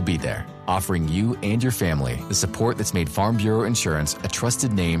corner, we'll be there, offering you and your family the support that's made Farm Bureau Insurance a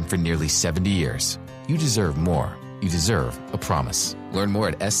trusted name for nearly 70 years. You deserve more. You deserve a promise. Learn more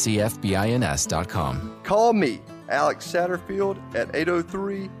at scfbins.com. Call me, Alex Satterfield, at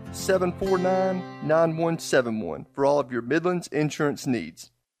 803-749-9171 for all of your Midlands insurance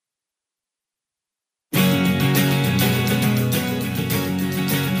needs.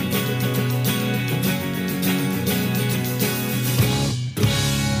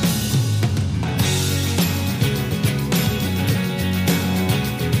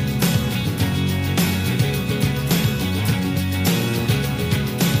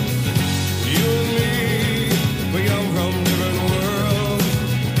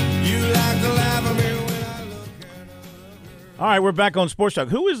 All right, we're back on Sports Talk.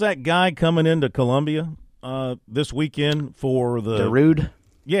 Who is that guy coming into Columbia this weekend for the Darude?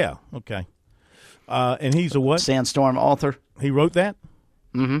 Yeah, okay. And he's a what? Sandstorm author. He wrote that?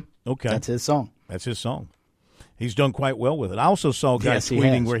 Mm-hmm. Okay. That's his song. That's his song. He's done quite well with it. I also saw guys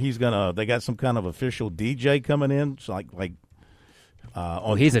tweeting where he's gonna. They got some kind of official DJ coming in. It's like.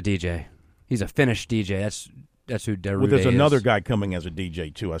 He's a DJ. He's a Finnish DJ. That's who Darude is. Well, there's another guy coming as a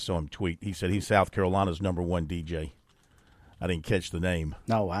DJ too. I saw him tweet. He said he's South Carolina's #1 DJ. I didn't catch the name.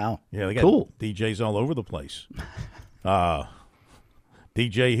 Oh, wow. Yeah, they got cool. DJs all over the place.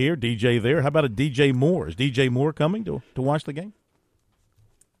 DJ here, DJ there. How about a DJ Moore? Is DJ Moore coming to watch the game?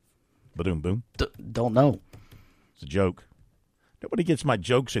 Ba-doom, boom. Don't know. It's a joke. Nobody gets my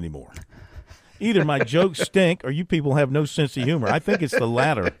jokes anymore. Either my jokes stink or you people have no sense of humor. I think it's the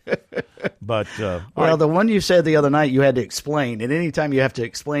latter. But well, the one you said the other night you had to explain, and anytime you have to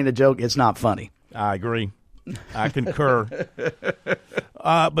explain a joke, it's not funny. I agree. I concur.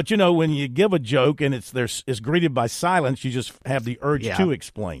 But, you know, when you give a joke and it's greeted by silence, you just have the urge to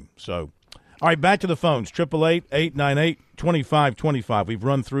explain. So, all right, back to the phones. 888-898-2525. We've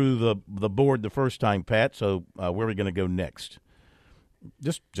run through the board the first time, Pat, so where are we going to go next?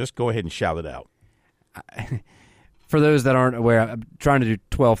 Just go ahead and shout it out. For those that aren't aware, I'm trying to do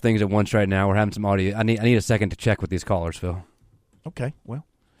 12 things at once right now. We're having some audio. I need a second to check with these callers, Phil. Okay, well,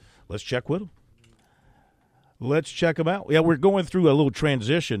 let's check with them. Let's check them out. Yeah, we're going through a little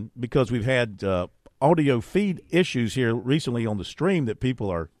transition because we've had audio feed issues here recently on the stream that people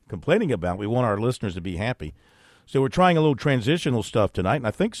are complaining about. We want our listeners to be happy. So we're trying a little transitional stuff tonight, and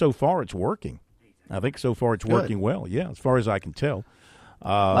I think so far it's working. Working well, yeah, as far as I can tell.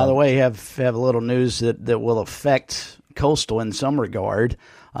 By the way, have a little news that will affect Coastal in some regard.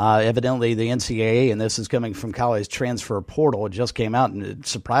 Evidently, the NCAA, and this is coming from college transfer portal, it just came out, and it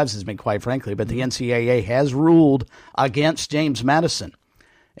surprises me, quite frankly, but the NCAA has ruled against James Madison,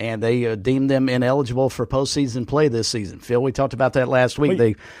 and they deemed them ineligible for postseason play this season. Phil, we talked about that last week.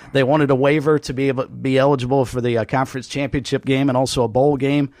 They wanted a waiver to be eligible for the conference championship game and also a bowl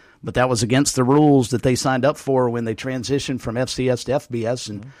game, but that was against the rules that they signed up for when they transitioned from FCS to FBS,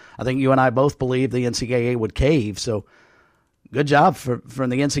 and I think you and I both believe the NCAA would cave, so good job from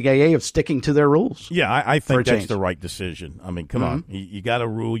the NCAA of sticking to their rules. Yeah, I think that's the right decision. I mean, come on. You got a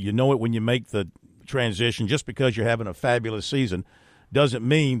rule. You know it when you make the transition. Just because you're having a fabulous season doesn't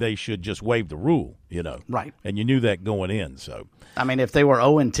mean they should just waive the rule, Right. And you knew that going in. So, I mean, if they were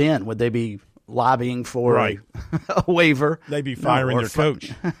 0-10, would they be lobbying for a waiver? They'd be firing their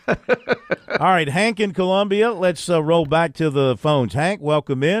coach. All right, Hank in Columbia. Let's roll back to the phones. Hank,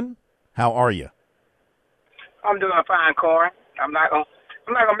 welcome in. How are you? I'm doing fine, Corn. I'm not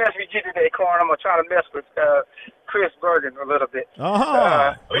gonna mess with you today, Corn. I'm gonna try to mess with Chris Bergen a little bit.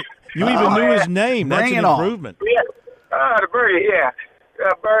 You even knew his name. That's an improvement. Yeah, the Bergen. Yeah,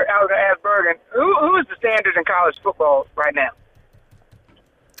 I was gonna ask Bergen who is the standard in college football right now.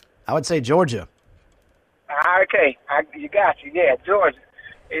 I would say Georgia. Okay, you got you. Yeah, Georgia.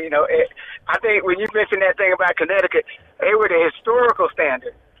 I think when you mentioned that thing about Connecticut, they were the historical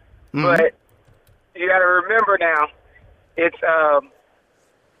standard, but you got to remember now. It's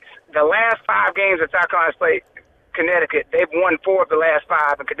the last 5 games that South Carolina's played Connecticut. They've won 4 of the last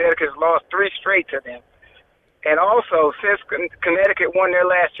 5, and Connecticut has lost 3 straight to them. And also, since Connecticut won their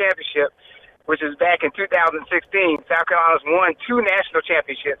last championship, which is back in 2016, South Carolina's won 2 national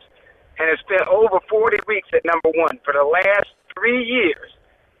championships and has spent over 40 weeks at number 1. For the last 3 years,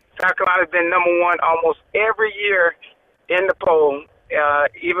 South Carolina's been number 1 almost every year in the poll.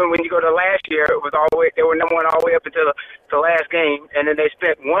 Even when you go to last year, it was they were number 1 all the way up until the last game, and then they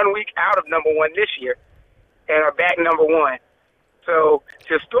spent 1 week out of number 1 this year, and are back number 1. So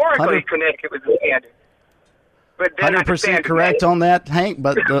historically, Connecticut was the standard. 100% correct on that, Hank.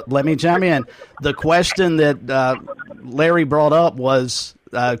 But let me chime in. The question that Larry brought up was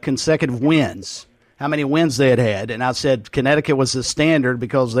consecutive wins. How many wins they had, and I said Connecticut was the standard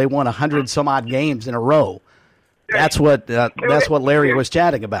because they won 100 some odd games in a row. That's what Larry was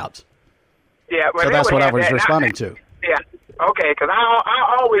chatting about. Yeah, so that's what I was responding to. Yeah, okay, because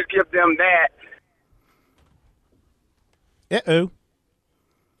I always give them that. Yeah,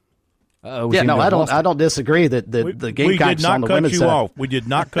 no, I don't disagree that the Gamecocks on the women's side. We did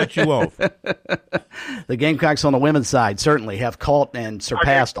not cut you off. The Gamecocks on the women's side certainly have caught and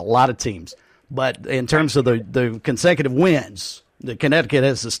surpassed a lot of teams. But in terms of the consecutive wins, the Connecticut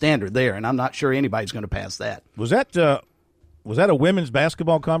has the standard there, and I'm not sure anybody's going to pass that. Was that a women's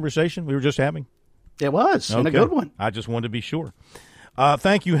basketball conversation we were just having? It was, and a good one. I just wanted to be sure.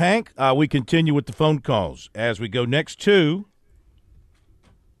 Thank you, Hank. We continue with the phone calls as we go next to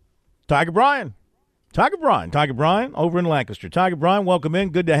Tiger Bryan. Tiger Bryan over in Lancaster. Tiger Bryan, welcome in.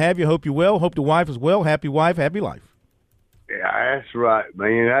 Good to have you. Hope you're well. Hope the wife is well. Happy wife, happy life. Yeah, that's right,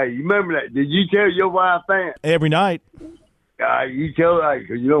 man. Hey, you remember that? Did you tell your wife that? Every night. You tell her,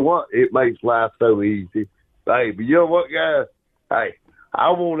 because you know what? It makes life so easy. Hey, but you know what, guys? Hey, I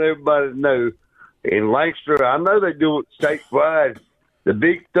want everybody to know in Lancaster, I know they do it statewide. The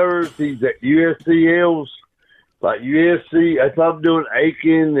big Thursdays at USCLs, like USC, that's what I'm doing,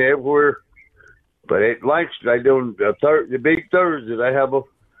 Aiken, everywhere. But at Lancaster, they doing the big Thursday. They have a,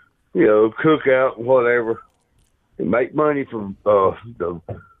 cookout and whatever, and make money from the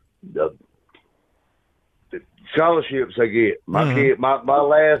scholarships they get. My kid, my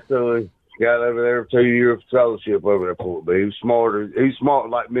last son got over there 2 year scholarship over there for it, but he was smart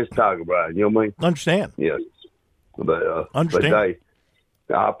like Miss Tiger Bryan, you know what I mean? Understand. Yeah. But understand. But hey,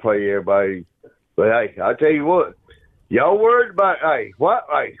 I pray everybody. But hey, I tell you what, y'all worried about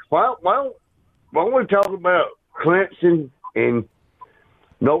why don't we talk about Clemson and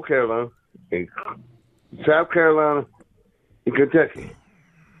North Carolina and South Carolina and Kentucky?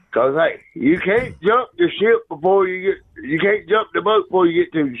 Because, hey, you can't jump the ship you can't jump the boat before you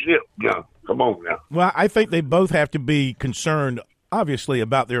get to the ship. No, come on now. Well, I think they both have to be concerned, obviously,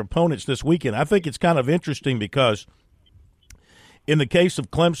 about their opponents this weekend. I think it's kind of interesting because in the case of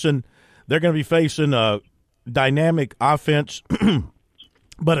Clemson, they're going to be facing a dynamic offense,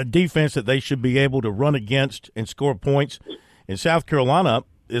 but a defense that they should be able to run against and score points. And South Carolina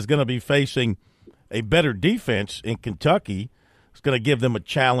is going to be facing a better defense in Kentucky. It's going to give them a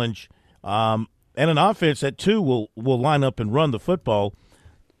challenge, and an offense that, too, will line up and run the football.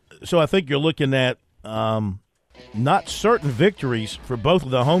 So I think you're looking at not certain victories for both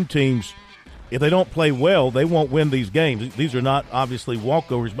of the home teams. If they don't play well, they won't win these games. These are not obviously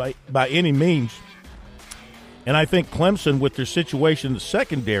walkovers by any means. And I think Clemson, with their situation in the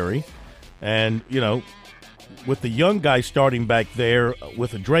secondary, and, with the young guy starting back there,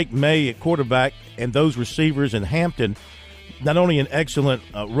 with a Drake May at quarterback and those receivers in Hampton, not only an excellent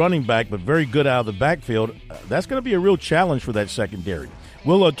running back, but very good out of the backfield, that's going to be a real challenge for that secondary.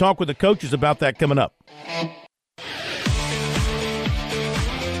 We'll talk with the coaches about that coming up.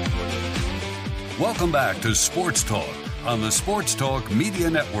 Welcome back to Sports Talk on the Sports Talk Media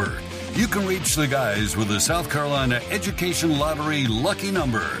Network. You can reach the guys with the South Carolina Education Lottery lucky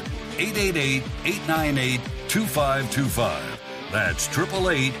number, 888-898-2525. That's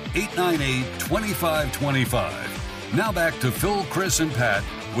 888-898-2525. Now back to Phil, Chris, and Pat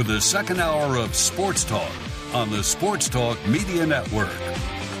with the second hour of Sports Talk on the Sports Talk Media Network.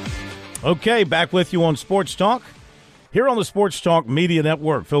 Okay, back with you on Sports Talk. Here on the Sports Talk Media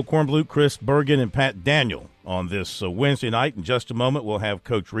Network, Phil Kornblut, Chris Bergen, and Pat Daniel on this Wednesday night. In just a moment, we'll have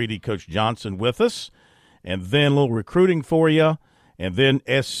Coach Reedy, Coach Johnson with us, and then a little recruiting for you, and then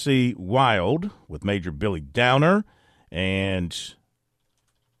SC Wild with Major Billy Downer, and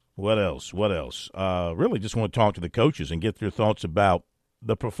what else? Really just want to talk to the coaches and get their thoughts about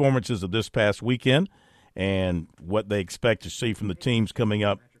the performances of this past weekend and what they expect to see from the teams coming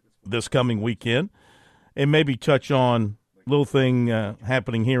up this coming weekend. And maybe touch on a little thing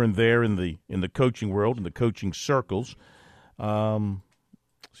happening here and there in the coaching world, in the coaching circles. See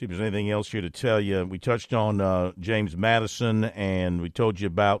if there's anything else here to tell you. We touched on James Madison, and we told you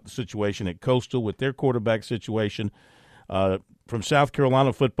about the situation at Coastal with their quarterback situation. From South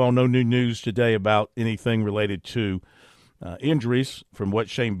Carolina football, no new news today about anything related to injuries. From what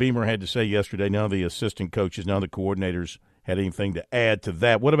Shane Beamer had to say yesterday, none of the assistant coaches, none of the coordinators had anything to add to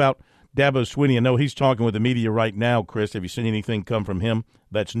that. What about Dabo Swinney? I know he's talking with the media right now. Chris, have you seen anything come from him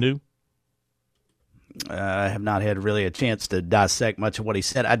that's new? I have not had really a chance to dissect much of what he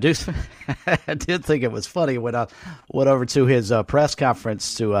said. I did think it was funny when I went over to his press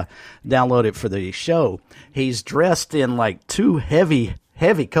conference to download it for the show. He's dressed in like two heavy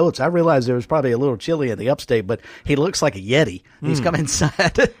coats. I realized it was probably a little chilly in the upstate, but he looks like a Yeti. He's come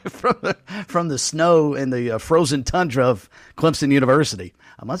inside from the snow and the frozen tundra of Clemson University.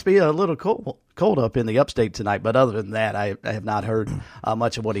 I must be a little cold up in the upstate tonight, but other than that, I have not heard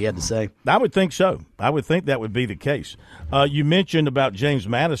much of what he had to say. I would think so. I would think that would be the case. You mentioned about James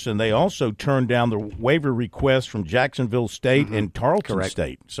Madison. They also turned down the waiver request from Jacksonville State and Tarleton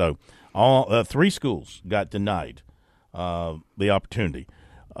State. So all three schools got denied the opportunity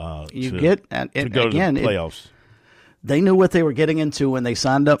to go to the playoffs. They knew what they were getting into when they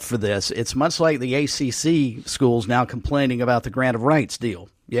signed up for this. It's much like the ACC schools now complaining about the grant of rights deal.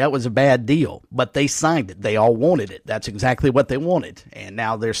 Yeah, it was a bad deal, but they signed it. They all wanted it. That's exactly what they wanted. And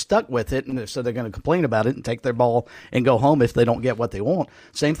now they're stuck with it, and so they're going to complain about it and take their ball and go home if they don't get what they want.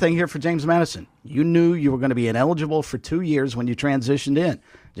 Same thing here for James Madison. You knew you were going to be ineligible for 2 years when you transitioned in.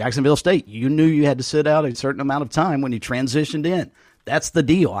 Jacksonville State, you knew you had to sit out a certain amount of time when you transitioned in. That's the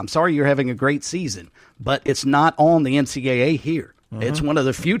deal. I'm sorry you're having a great season, but it's not on the NCAA here. It's one of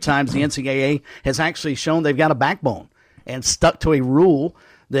the few times the NCAA has actually shown they've got a backbone and stuck to a rule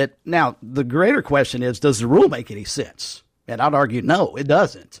that now the greater question is, does the rule make any sense? And I'd argue, no, it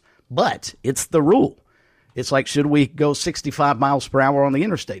doesn't. But it's the rule. It's like, should we go 65 miles per hour on the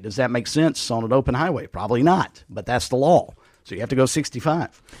interstate? Does that make sense on an open highway? Probably not, but that's the law. So you have to go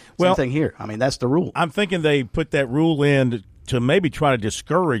 65. Same thing here. I mean, that's the rule. I'm thinking they put that rule in to maybe try to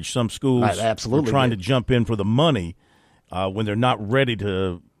discourage some schools from trying to jump in for the money when they're not ready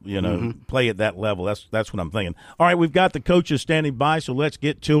to, play at that level. That's what I'm thinking. All right, we've got the coaches standing by, so let's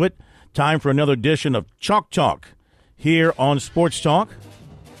get to it. Time for another edition of Chalk Talk here on Sports Talk.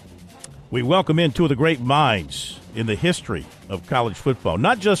 We welcome in two of the great minds in the history of college football,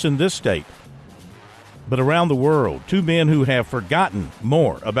 not just in this state, but around the world. Two men who have forgotten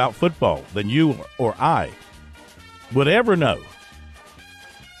more about football than you or I would ever know.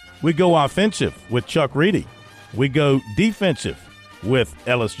 We go offensive with Chuck Reedy. We go defensive with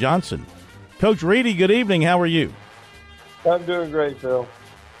Ellis Johnson. Coach Reedy, good evening. How are you? I'm doing great, Phil.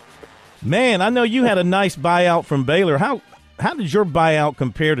 Man, I know you had a nice buyout from Baylor. How did your buyout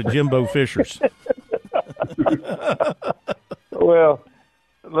compare to Jimbo Fisher's? Well,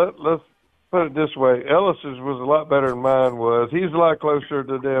 let's put it this way. Ellis's was a lot better than mine was. He's a lot closer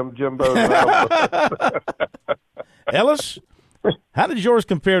to them Jimbo than I was. Ellis, how did yours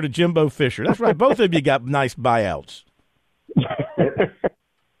compare to Jimbo Fisher? That's right. Both of you got nice buyouts.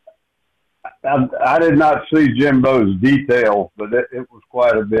 I did not see Jimbo's detail, but it was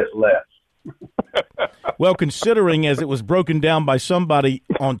quite a bit less. Well, considering as it was broken down by somebody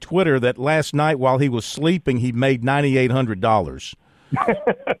on Twitter that last night while he was sleeping, he made $9,800.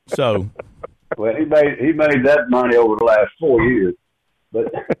 So, well, he made that money over the last 4 years.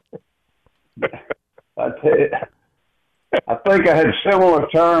 But I tell you, I think I had similar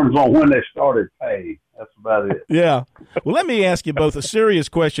terms on when they started paying. That's about it. Yeah. Well, let me ask you both a serious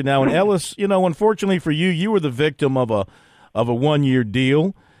question now. And Ellis, unfortunately for you, you were the victim of a 1-year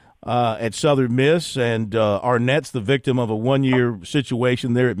deal at Southern Miss, and Arnett's the victim of a 1-year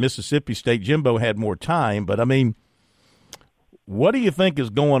situation there at Mississippi State. Jimbo had more time, but I mean, what do you think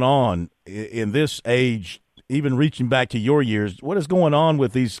is going on in this age, even reaching back to your years? What is going on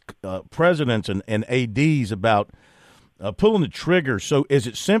with these presidents and ADs about pulling the trigger? So is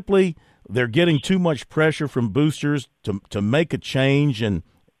it simply they're getting too much pressure from boosters to make a change, and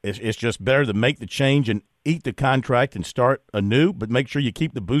it's just better to make the change and eat the contract and start anew, but make sure you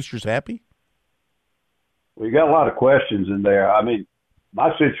keep the boosters happy? Well, you got a lot of questions in there. I mean,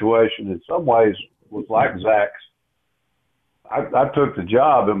 my situation in some ways was like Zach's. I took the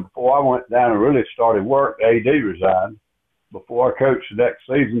job, and before I went down and really started work, the AD resigned. Before I coached the next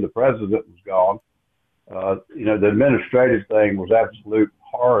season, the president was gone. The administrative thing was absolute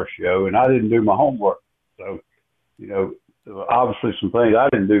horror show, and I didn't do my homework. So, obviously some things I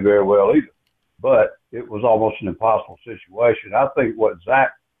didn't do very well either. But it was almost an impossible situation. I think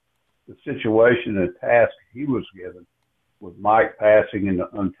the situation and task he was given with Mike passing in the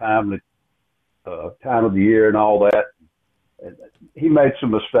untimely time of the year and all that, and he made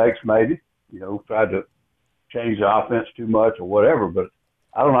some mistakes maybe, tried to change the offense too much or whatever, but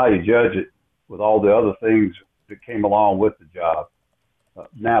I don't know how you judge it with all the other things that came along with the job.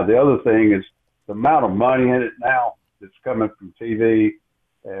 Now, the other thing is the amount of money in it now that's coming from TV,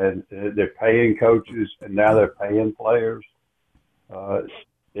 and they're paying coaches, and now they're paying players.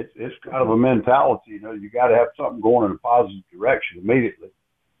 It's kind of a mentality, you got to have something going in a positive direction immediately,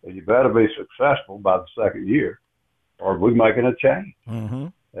 and you better be successful by the second year, or we're making a change. Mm-hmm.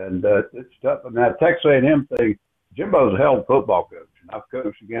 And it's tough. And that Texas A&M thing, Jimbo's a hell of a football coach, and I've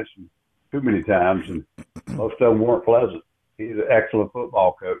coached against him too many times, and most of them weren't pleasant. He's an excellent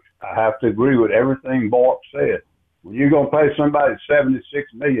football coach. I have to agree with everything Bork said. When you're going to pay somebody $76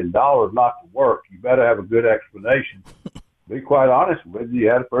 million not to work, you better have a good explanation. Be quite honest with you,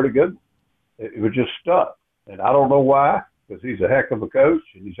 had a pretty good one. It was just stuck. And I don't know why, because he's a heck of a coach,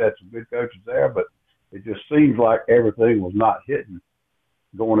 and he's had some good coaches there, but it just seems like everything was not hitting,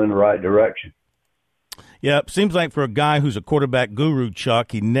 going in the right direction. Yeah, it seems like for a guy who's a quarterback guru,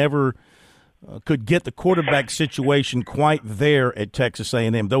 Chuck, he never could get the quarterback situation quite there at Texas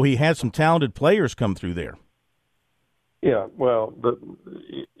A&M, though he had some talented players come through there. Yeah, well,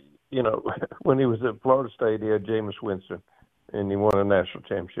 when he was at Florida State, he had Jameis Winston, and he won a national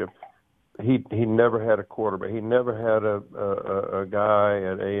championship. He never had a quarterback. He never had a guy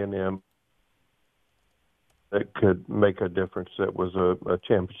at A&M that could make a difference that was a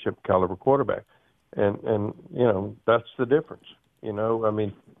championship caliber quarterback. And that's the difference. I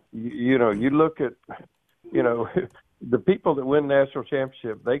mean, you look at, the people that win national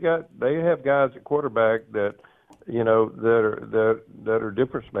championship, they have guys at quarterback that, that are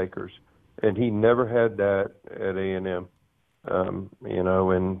difference makers, and he never had that at A&M.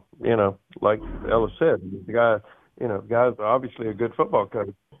 Like Ellis said, the guy, guy's obviously a good football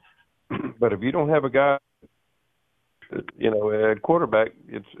coach, but if you don't have a guy, at quarterback,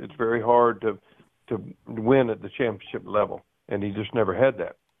 it's very hard to win at the championship level, and he just never had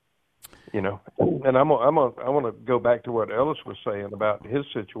that. And I want to go back to what Ellis was saying about his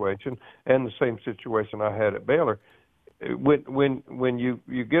situation and the same situation I had at Baylor. When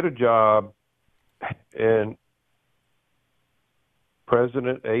you get a job and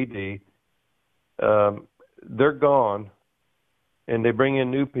president, AD, they're gone, and they bring in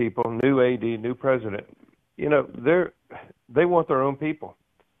new people, new AD, new president. They want their own people,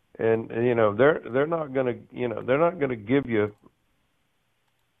 and they're not going to give you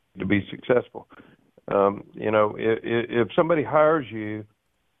to be successful. If somebody hires you,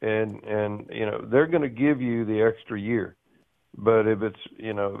 and they're going to give you the extra year, but if it's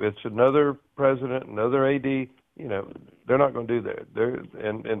another president, another AD, they're not going to do that.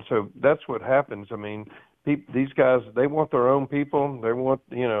 And so that's what happens. I mean, these guys, they want their own people. They want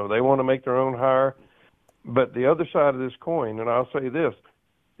to make their own hire. But the other side of this coin, and I'll say this,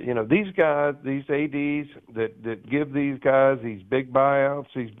 these guys, these ADs that give these guys these big buyouts,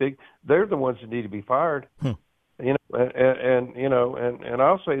 they're the ones that need to be fired. And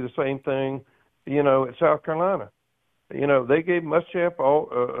I'll say the same thing, at South Carolina. They gave Muschamp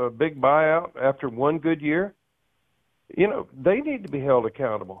a big buyout after one good year. They need to be held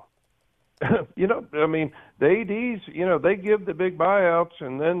accountable. You know, I mean, the ADs, you know, they give the big buyouts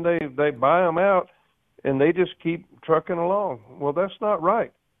and then they buy them out and they just keep trucking along. Well, that's not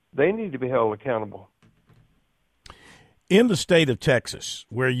right. They need to be held accountable. In the state of Texas,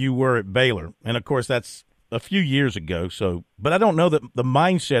 where you were at Baylor, and of course that's a few years ago, but I don't know that the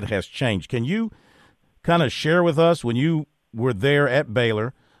mindset has changed. Can you kind of share with us, when you were there at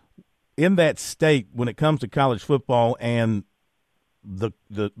Baylor, in that state, when it comes to college football and the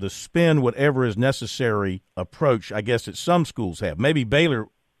spend whatever is necessary approach, I guess, that some schools have? Maybe Baylor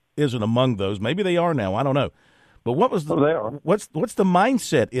isn't among those. Maybe they are now. I don't know. But what's the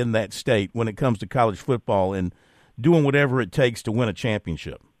mindset in that state when it comes to college football and doing whatever it takes to win a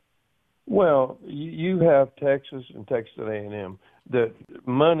championship? Well, you have Texas and Texas A&M. That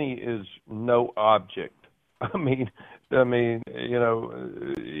money is no object. I mean, you know,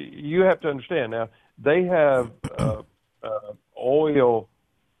 you have to understand now. They have oil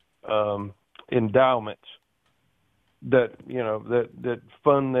endowments that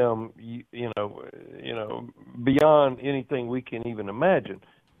fund them, you know, beyond anything we can even imagine.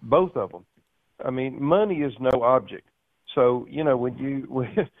 Both of them. I mean, money is no object. So, you know, when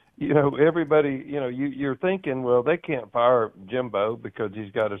you know, everybody, you know, you're thinking, well, they can't fire Jimbo because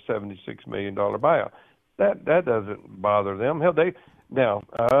he's got a $76 million buyout. That doesn't bother them. Hell,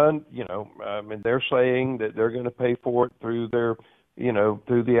 you know, I mean, they're saying that they're going to pay for it through their, you know,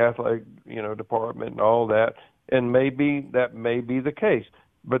 through the athletic, you know, department and all that. And maybe that may be the case.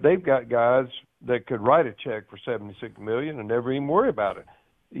 But they've got guys that could write a check for $76 million and never even worry about it,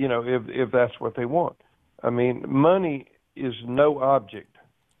 you know, if that's what they want. I mean, money is no object.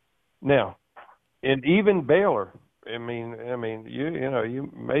 Now, and even Baylor, I mean, you know,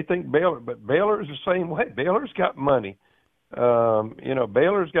 you may think Baylor, but Baylor is the same way. Baylor's got money. You know,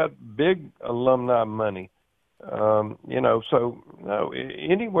 Baylor's got big alumni money. You know, so no,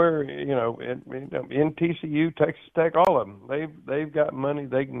 anywhere, you know, in TCU, Texas Tech, all of them, they've got money.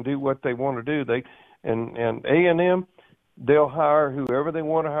 They can do what they want to do. And A&M, they'll hire whoever they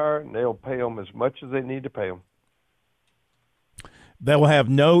want to hire, and they'll pay them as much as they need to pay them. They will have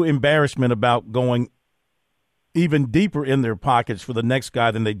no embarrassment about going even deeper in their pockets for the next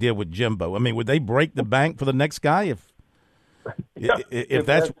guy than they did with Jimbo. I mean, would they break the bank for the next guy if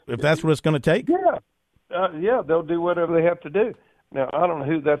that's what it's going to take? Yeah, they'll do whatever they have to do. Now, I don't know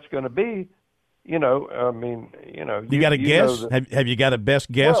who that's going to be. You know, I mean, you know, you got a guess? Have you got a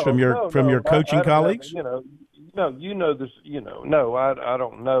best guess from your coaching colleagues? You know this. You know, no, I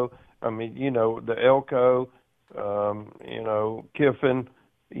don't know. I mean, you know, the Elko. You know, Kiffin,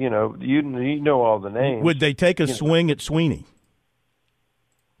 you know, you know all the names. Would they take a swing at Sweeney?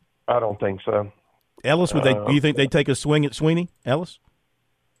 I don't think so. Ellis, do you think they'd take a swing at Sweeney, Ellis?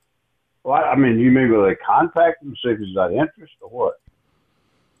 Well, I mean, you mean will they contact them, see if he's got interest or what?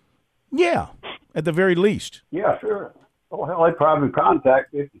 Yeah, at the very least. Yeah, sure. Oh, hell, they probably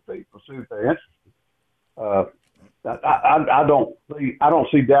contact 50 people, see if they're interested. I don't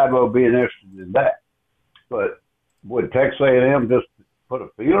see Dabo being interested in that. But would Texas A&M just put a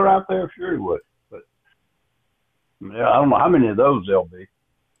feeler out there? Sure he would. But yeah, I don't know how many of those there'll be.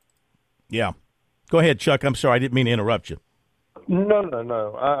 Yeah. Go ahead, Chuck. I'm sorry. I didn't mean to interrupt you.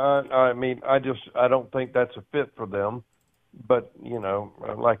 No. I mean, I don't think that's a fit for them. But, you know,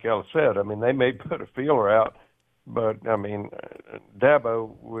 like Ellis said, I mean, they may put a feeler out. But, I mean,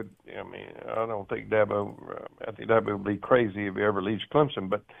 Dabo would – I mean, I don't think Dabo – I think Dabo would be crazy if he ever leaves Clemson.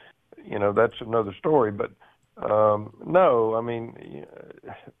 But, you know, that's another story. But, no, I mean,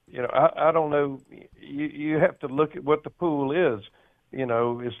 you know, I don't know. You have to look at what the pool is. You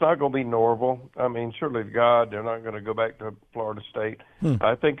know, it's not going to be Norville. I mean, surely to God, they're not going to go back to Florida State.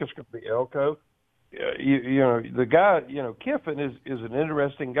 I think it's going to be Elko. You know, the guy, you know, Kiffin is an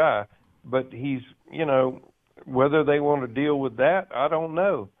interesting guy. But he's, you know, whether they want to deal with that, I don't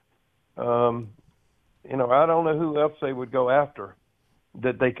know. You know, I don't know who else they would go after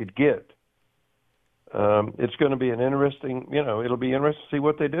that they could get. It's going to be an interesting, you know, it'll be interesting to see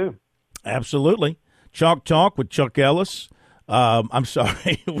what they do. Absolutely. Chalk Talk with Chuck Ellis. I'm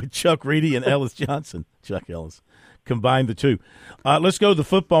sorry, with Chuck Reedy and Ellis Johnson. Chuck Ellis. Combine the two. Let's go to the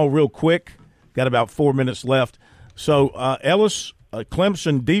football real quick. Got about 4 minutes left. So, Ellis,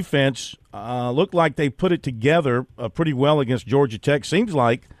 Clemson defense looked like they put it together pretty well against Georgia Tech. Seems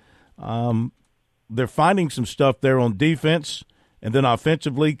like they're finding some stuff there on defense, and then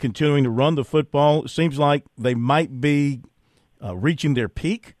offensively continuing to run the football. It seems like they might be reaching their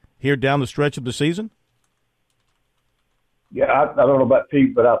peak here down the stretch of the season. Yeah, I don't know about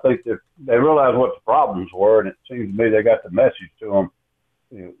peak, but I think that they realized what the problems were, and it seems to me they got the message to them.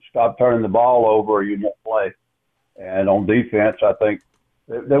 You know, stop turning the ball over or you won't play. And on defense, I think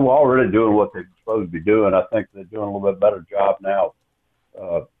they were already doing what they were supposed to be doing. I think they're doing a little bit better job now.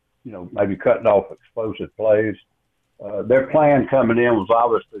 Maybe cutting off explosive plays. Their plan coming in was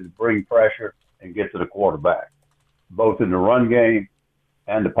obviously to bring pressure and get to the quarterback, both in the run game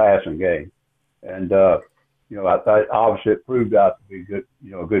and the passing game. And, obviously it proved out to be good,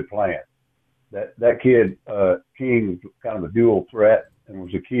 a good plan. That kid, King, was kind of a dual threat and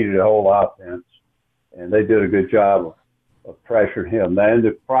was the key to the whole offense. And they did a good job of pressuring him. Now, in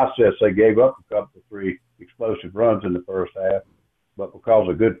the process, they gave up a couple of 3 explosive runs in the first half, but because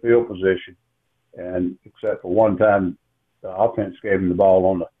of good field position, and except for one time, the offense gave him the ball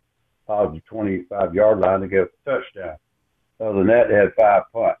on the positive 25-yard line to get a touchdown. Other than that, they had 5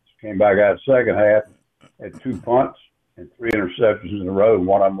 punts. Came back out the second half, had 2 punts and 3 interceptions in a row, and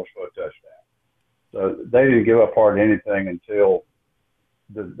one of them was for a touchdown. So they didn't give up hardly anything until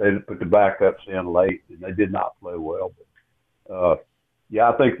they put the backups in late, and they did not play well. But,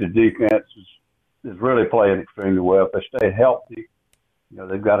 I think the defense is really playing extremely well. If they stay healthy,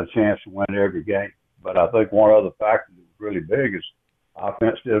 they've got a chance to win every game. But I think one other factor that was really big is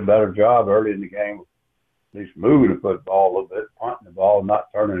offense did a better job early in the game, at least moving the football a little bit, punting the ball,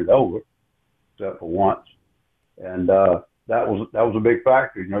 not turning it over, except for once. And that was a big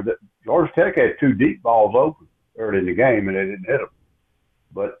factor. That Georgia Tech had 2 deep balls open early in the game, and they didn't hit them.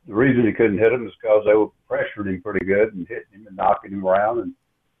 But the reason he couldn't hit them is because they were pressuring him pretty good and hitting him and knocking him around, and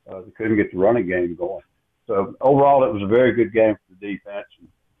they couldn't get the running game going. So overall, it was a very good game for the defense. And,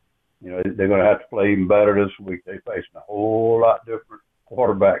 they're going to have to play even better this week. They're facing a whole lot different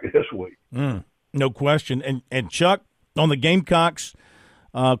quarterback this week. No question. And Chuck, on the Gamecocks,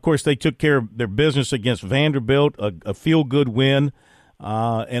 of course, they took care of their business against Vanderbilt, a feel-good win.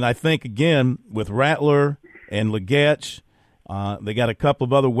 And I think, again, with Rattler and Leggett, they got a couple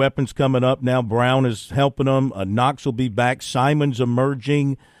of other weapons coming up now. Brown is helping them. Knox will be back. Simon's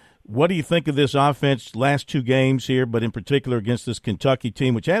emerging. What do you think of this offense last 2 games here, but in particular against this Kentucky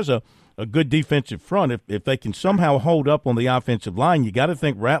team, which has a good defensive front? If they can somehow hold up on the offensive line, you got to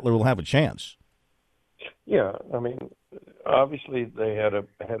think Rattler will have a chance. Yeah, I mean, obviously they had a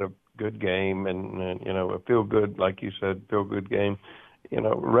good game and a feel good, like you said, feel good game.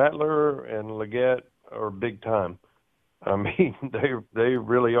 Rattler and Leggett are big time. I mean, they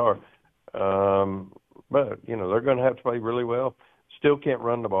really are. But they're going to have to play really well. Still can't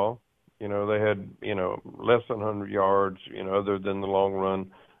run the ball. They had less than 100 yards. Other than the long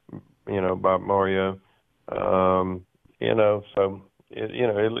run, by Mario. So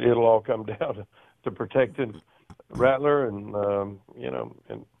it'll all come down to protecting Rattler, and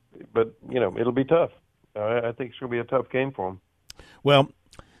but it'll be tough. I think it's going to be a tough game for them. Well,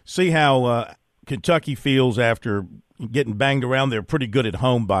 see how Kentucky feels after getting banged around. They're pretty good at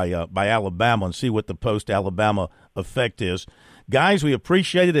home by Alabama, and see what the post-Alabama effect is. Guys, we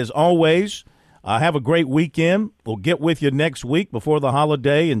appreciate it as always. Have a great weekend. We'll get with you next week before the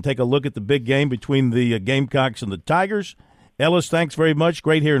holiday and take a look at the big game between the Gamecocks and the Tigers. Ellis, thanks very much.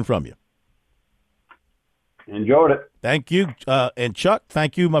 Great hearing from you. Enjoyed it. Thank you. And Chuck,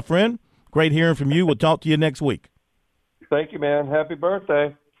 thank you, my friend. Great hearing from you. We'll talk to you next week. Thank you, man. Happy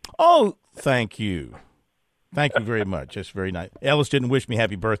birthday. Oh, thank you. Thank you very much. That's very nice. Ellis didn't wish me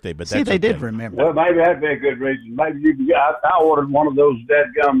happy birthday, but that's they okay. did remember. Well, maybe that'd be a good reason. Maybe I ordered one of those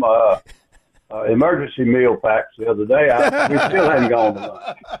dadgum emergency meal packs the other day. We still haven't gone to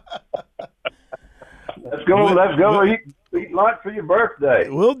lunch. Let's go eat lunch for your birthday.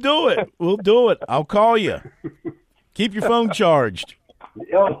 We'll do it. I'll call you. Keep your phone charged.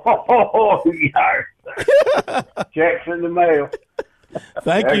 Oh, yeah. Checks in the mail.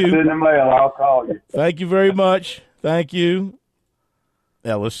 Thank Checks you. in the mail. I'll call you. Thank you very much. Thank you,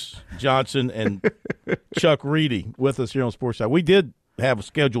 Ellis Johnson and Chuck Reedy with us here on SportsTalk. We did have a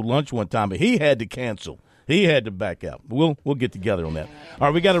scheduled lunch one time, but he had to cancel. He had to back out. We'll get together on that. All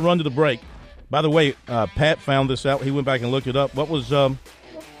right, we got to run to the break. By the way, Pat found this out. He went back and looked it up. What was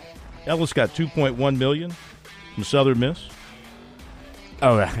Ellis got $2.1 million from Southern Miss?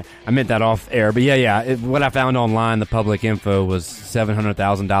 Oh, I meant that off air. But, yeah. What I found online, the public info was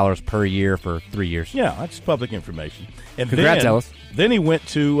 $700,000 per year for 3 years. Yeah, that's public information. And congrats, Ellis. Then he went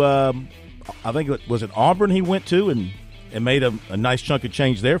to, I think, was it Auburn he went to and made a nice chunk of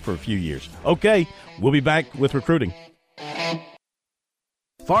change there for a few years. Okay, we'll be back with recruiting.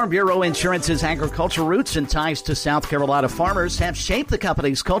 Farm Bureau Insurance's agricultural roots and ties to South Carolina farmers have shaped the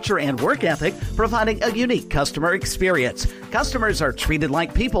company's culture and work ethic, providing a unique customer experience. Customers are treated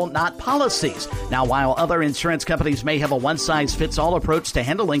like people, not policies. Now, while other insurance companies may have a one-size-fits-all approach to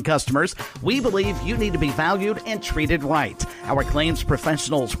handling customers, we believe you need to be valued and treated right. Our claims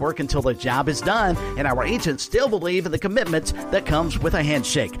professionals work until the job is done, and our agents still believe in the commitment that comes with a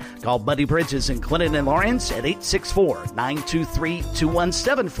handshake. Call Buddy Bridges in Clinton and Lawrence at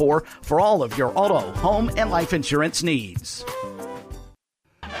 864-923-2174 for all of your auto, home, and life insurance needs.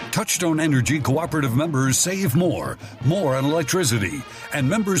 Touchstone Energy cooperative members save more on electricity, and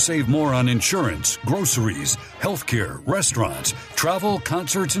members save more on insurance, groceries, healthcare, restaurants, travel,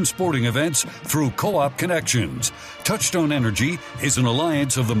 concerts, and sporting events through Co-op Connections. Touchstone Energy is an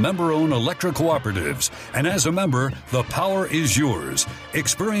alliance of the member-owned electric cooperatives, and as a member, the power is yours.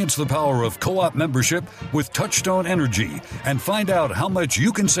 Experience the power of co-op membership with Touchstone Energy and find out how much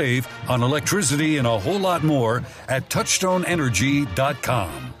you can save on electricity and a whole lot more at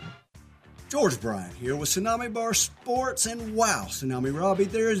touchstoneenergy.com. George Bryant here with Tsunami Bar Sports, and wow, Tsunami Robbie,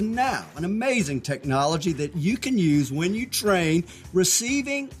 there is now an amazing technology that you can use when you train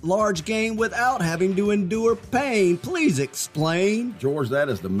receiving large game without having to endure pain. Please explain. George, that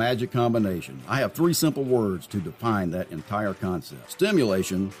is the magic combination. I have 3 simple words to define that entire concept.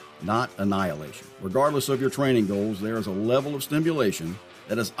 Stimulation, not annihilation. Regardless of your training goals, there is a level of stimulation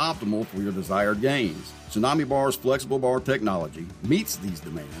that is optimal for your desired gains. Tsunami Bar's flexible bar technology meets these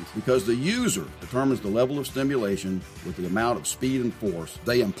demands because the user determines the level of stimulation with the amount of speed and force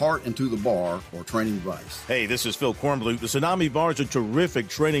they impart into the bar or training device. Hey, this is Phil Kornbluth. The Tsunami Bar is a terrific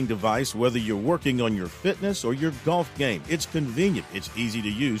training device, whether you're working on your fitness or your golf game. It's convenient, it's easy to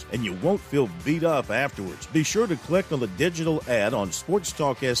use, and you won't feel beat up afterwards. Be sure to click on the digital ad on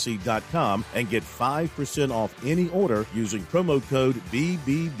SportsTalkSC.com and get 5% off any order using promo code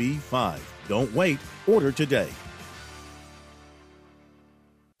BBB5. Don't wait. Order today.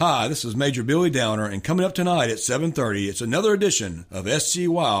 Hi, this is Major Billy Downer, and coming up tonight at 7:30, it's another edition of SC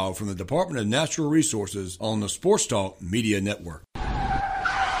Wild from the Department of Natural Resources on the Sports Talk Media Network.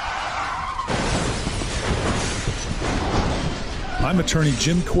 I'm attorney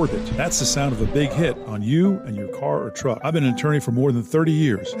Jim Corbett. That's the sound of a big hit on you and your car or truck. I've been an attorney for more than 30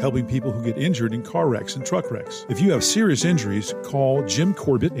 years, helping people who get injured in car wrecks and truck wrecks. If you have serious injuries, call Jim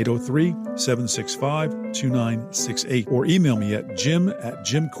Corbett, 803-765-2968, or email me at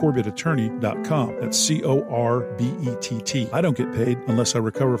jim@jimcorbettattorney.com. That's CORBETT. I don't get paid unless I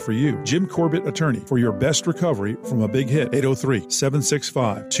recover for you. Jim Corbett Attorney, for your best recovery from a big hit,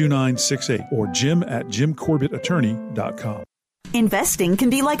 803-765-2968, or jim@jimcorbettattorney.com. Investing can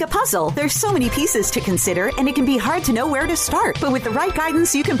be like a puzzle. There's so many pieces to consider, and it can be hard to know where to start. But with the right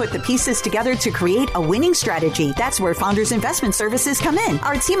guidance, you can put the pieces together to create a winning strategy. That's where Founders Investment Services come in.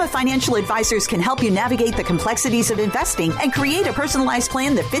 Our team of financial advisors can help you navigate the complexities of investing and create a personalized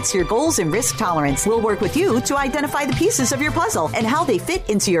plan that fits your goals and risk tolerance. We'll work with you to identify the pieces of your puzzle and how they fit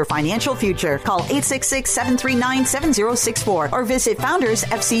into your financial future. Call 866-739-7064 or visit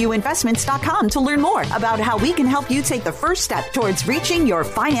foundersfcuinvestments.com to learn more about how we can help you take the first step towards reaching your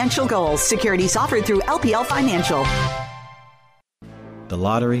financial goals. Securities offered through LPL Financial. The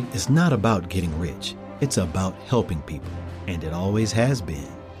lottery is not about getting rich. It's about helping people, and it always has been.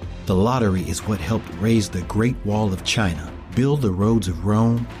 The lottery is what helped raise the Great Wall of China, build the roads of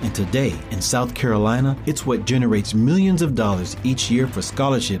Rome, and today in South Carolina, it's what generates millions of dollars each year for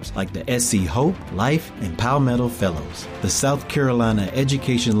scholarships like the SC Hope, Life, and Palmetto Fellows. The South Carolina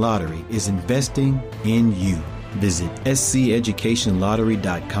Education Lottery is investing in you. Visit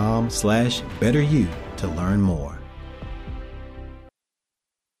sceducationlottery.com/betteryou to learn more.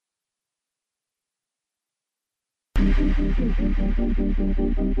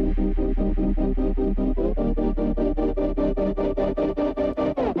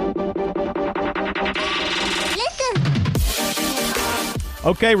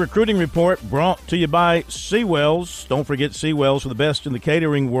 Okay, recruiting report brought to you by Seawells. Don't forget Seawells for the best in the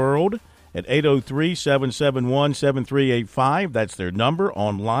catering world at 803-771-7385. That's their number.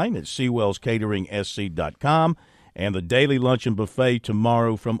 Online at SeawellsCateringSC.com. And the daily luncheon buffet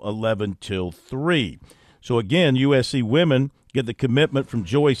tomorrow from 11 till 3. So, again, USC women get the commitment from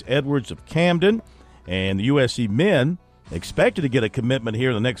Joyce Edwards of Camden. And the USC men expected to get a commitment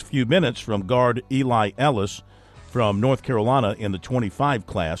here in the next few minutes from guard Eli Ellis from North Carolina in the 25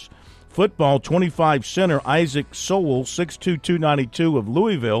 class. Football, 25 center Isaac Sowell, 6'2", 292 of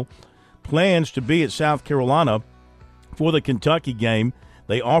Louisville, plans to be at South Carolina for the Kentucky game.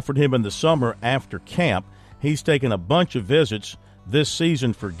 They offered him in the summer after camp. He's taken a bunch of visits this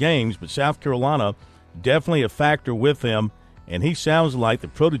season for games, but South Carolina definitely a factor with him, and he sounds like the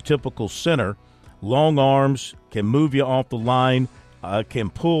prototypical center. Long arms, can move you off the line, can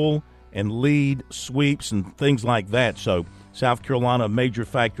pull and lead sweeps and things like that. So South Carolina, a major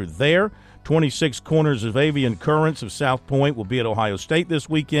factor there. 26 corners of Avian Currents of South Point will be at Ohio State this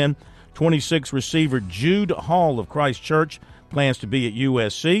weekend. 26 receiver Jude Hall of Christ Church plans to be at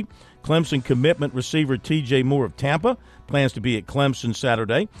USC. Clemson commitment receiver T.J. Moore of Tampa plans to be at Clemson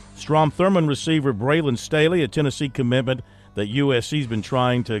Saturday. Strom Thurmond receiver Braylon Staley, a Tennessee commitment that USC's been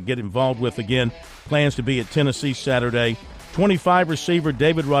trying to get involved with again, plans to be at Tennessee Saturday. 25 receiver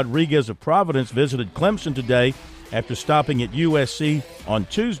David Rodriguez of Providence visited Clemson today after stopping at USC on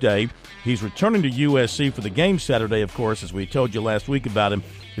Tuesday. He's returning to USC for the game Saturday, of course, as we told you last week about him.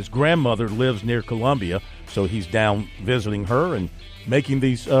 His grandmother lives near Columbia, so he's down visiting her and making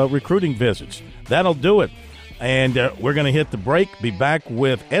these recruiting visits. That'll do it. And we're going to hit the break. Be back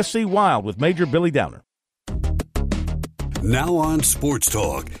with SC Wild with Major Billy Downer. Now on Sports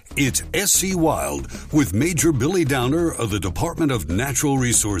Talk, it's SC Wild with Major Billy Downer of the Department of Natural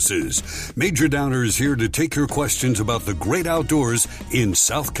Resources. Major Downer is here to take your questions about the great outdoors in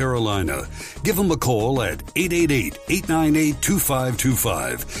South Carolina. Give him a call at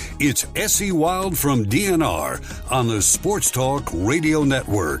 888-898-2525. It's SC Wild from DNR on the Sports Talk Radio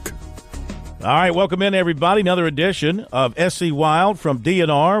Network. All right, welcome in, everybody. Another edition of SC Wild from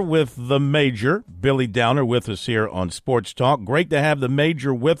DNR with the Major, Billy Downer, with us here on Sports Talk. Great to have the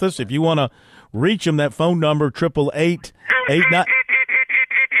Major with us. If you want to reach him, that phone number, 888-89.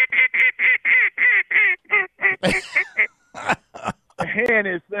 And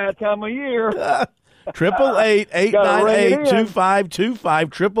it's that time of year.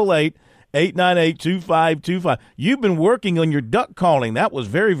 888-898-2525, 888-898-2525. You've been working on your duck calling. That was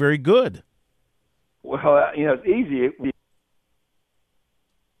very, very good. Well, it's easy.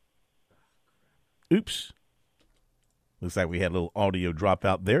 Oops. Looks like we had a little audio drop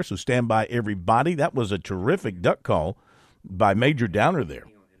out there, so stand by, everybody. That was a terrific duck call by Major Downer there.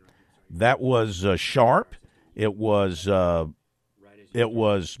 That was sharp. It was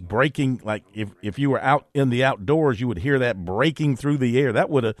breaking, like if you were out in the outdoors, you would hear that breaking through the air.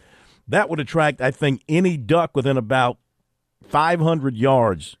 That would attract, I think, any duck within about 500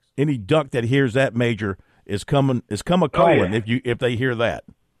 yards. Any duck that hears that, Major, is come a calling. If they hear that.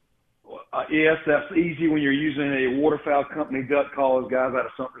 Yes, that's easy when you're using a waterfowl company duck call. Those guys out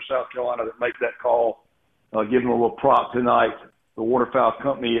of Sumter, South Carolina, that make that call. Give them a little prop tonight. The waterfowl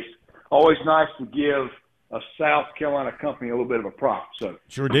company. It's always nice to give a South Carolina company a little bit of a prop. So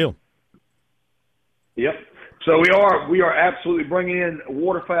sure deal. Yep. So we are absolutely bringing in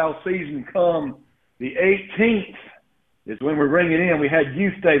waterfowl season. Come the 18th is when we're bringing in. We had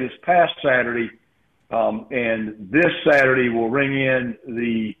Youth Day this past Saturday, and this Saturday we'll ring in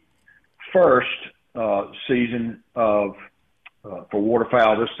the first season of for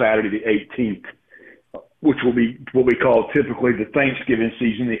waterfowl this Saturday, the 18th, which will be what we call typically the Thanksgiving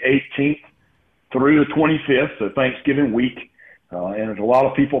season, the 18th through the 25th, so Thanksgiving week. And there's a lot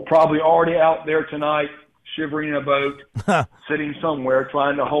of people probably already out there tonight, shivering in a boat, sitting somewhere,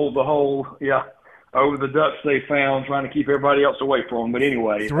 trying to hold the whole, over the ducks they found, trying to keep everybody else away from them. But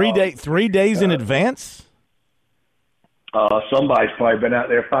anyway. 3 days in advance? Somebody's probably been out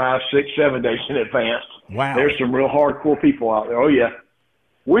there 5, 6, 7 days in advance. Wow. There's some real hardcore people out there. Oh, yeah.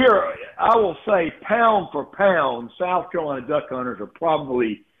 I will say, pound for pound, South Carolina duck hunters are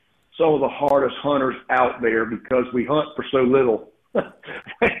probably some of the hardest hunters out there because we hunt for so little.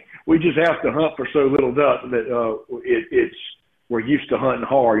 We just have to hunt for so little duck that we're used to hunting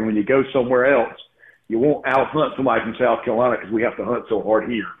hard. And when you go somewhere else, you won't out-hunt somebody from South Carolina because we have to hunt so hard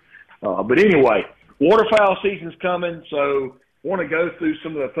here. But anyway, waterfowl season's coming, so I want to go through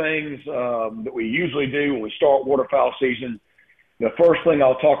some of the things that we usually do when we start waterfowl season. The first thing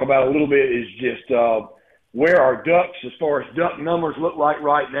I'll talk about a little bit is just where our ducks, as far as duck numbers, look like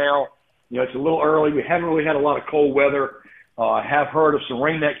right now. It's a little early. We haven't really had a lot of cold weather. I have heard of some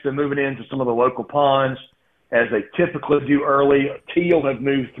ringnecks been moving into some of the local ponds, as they typically do early. Teal have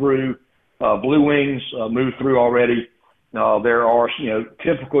moved through. Blue wings moved through already. There are,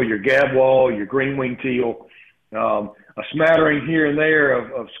 typical your gabwall, your green wing teal, a smattering here and there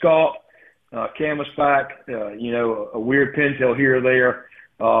of scaup, canvasback, a weird pintail here or there.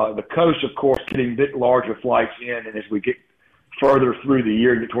 The coast, of course, getting a bit larger flights in, and as we get further through the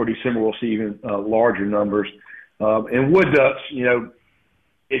year, get toward December, we'll see even larger numbers. And wood ducks,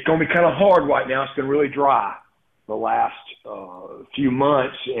 it's going to be kind of hard right now. It's going to really dry the last few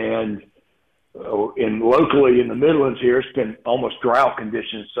months, and locally in the Midlands here, it's been almost drought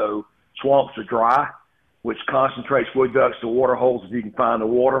conditions, so swamps are dry, which concentrates wood ducks to water holes if you can find the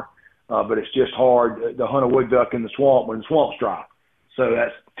water. But it's just hard to hunt a wood duck in the swamp when the swamp's dry. So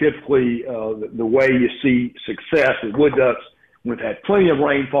that's typically the way you see success is wood ducks when they've had plenty of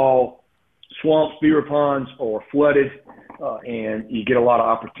rainfall, swamps, beaver ponds are flooded, and you get a lot of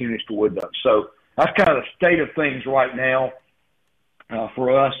opportunities for wood ducks. So that's kind of the state of things right now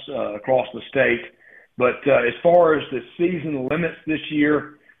for us across the state. But as far as the season limits this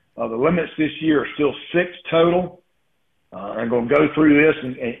year, the limits this year are still 6 total. I'm going to go through this,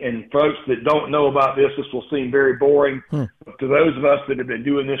 and folks that don't know about this will seem very boring. But to those of us that have been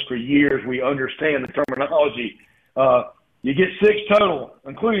doing this for years, we understand the terminology. You get 6 total,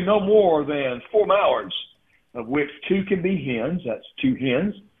 including no more than 4 mallards, of which 2 can be hens. That's 2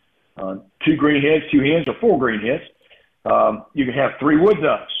 hens, 2 green heads, 2 hens, or 4 green heads. You can have 3 wood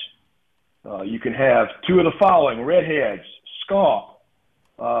ducks. You can have 2 of the following: redheads, scaup,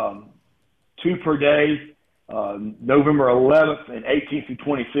 2 per day, November 11th and 18th through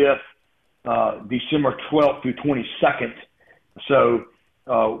 25th, December 12th through 22nd. So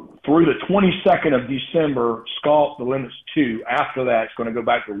through the 22nd of December, scaup, the limit's 2. After that, it's going to go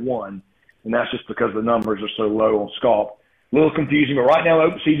back to 1, and that's just because the numbers are so low on scaup. A little confusing, but right now the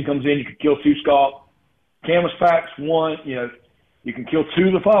open season comes in. You can kill 2 scaup. Canvasbacks, 1, you can kill 2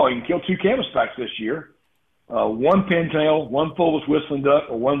 of the following. You can kill 2 canvasbacks this year, 1 pintail, 1 fulvous whistling duck,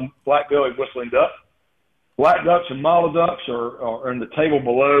 or 1 black-bellied whistling duck. Black ducks and mottled ducks are in the table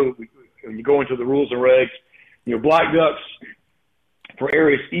below. When you go into the rules and regs, black ducks for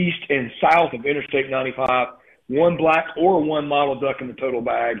areas east and south of Interstate 95, 1 black or 1 mottled duck in the total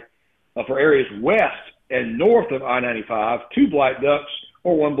bag. For areas west and north of I-95, 2 black ducks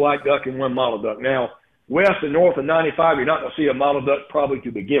or 1 black duck and 1 mottled duck. Now, west and north of 95, you're not going to see a mottled duck probably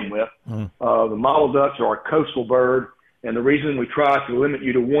to begin with. The mottled ducks are a coastal bird, and the reason we try to limit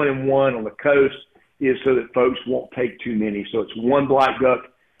you to 1 and 1 on the coast is so that folks won't take too many. So it's 1 black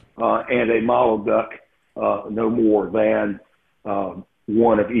duck and a mottled duck, no more than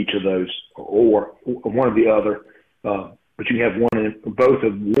 1 of each of those, or 1 of the other. But you have both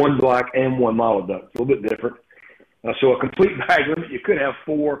of 1 black and 1 mottled duck. It's a little bit different. So a complete bag limit, you could have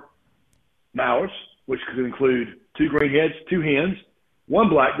 4 mallards, which could include 2 green heads, 2 hens, 1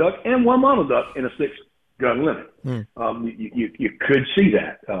 black duck, and 1 mottled duck in a 6-gun limit. You could see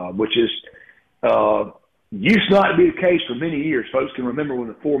that, which is used not to be the case for many years. Folks can remember when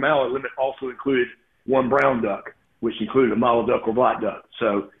the 4 mallard limit also included 1 brown duck, which included a mottled duck or black duck.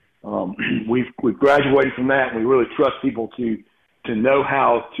 So we've graduated from that, and we really trust people to know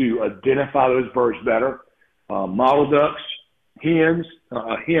how to identify those birds better. Mottled ducks, hens,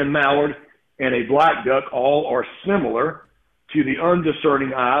 a hen mallard, and a black duck all are similar to the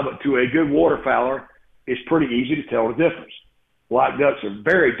undiscerning eye, but to a good waterfowler, it's pretty easy to tell the difference. Black ducks are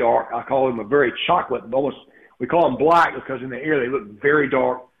very dark. I call them a very chocolate, we call them black because in the air they look very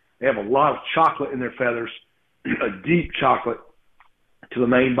dark. They have a lot of chocolate in their feathers, a deep chocolate to the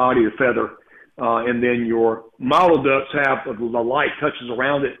main body of the feather. And then your mottled ducks have the light touches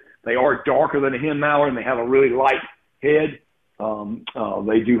around it. They are darker than a hen mallard, and they have a really light head.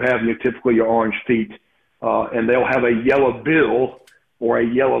 They do have typically your orange feet, and they'll have a yellow bill or a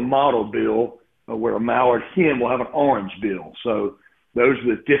yellow mottled bill, where a mallard hen will have an orange bill. So those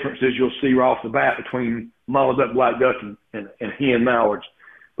are the differences you'll see right off the bat between mottled duck, black duck, and hen mallards.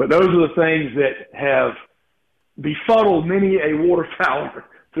 But those are the things that have befuddled many a waterfowler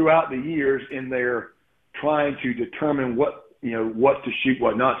throughout the years in their trying to determine what to shoot,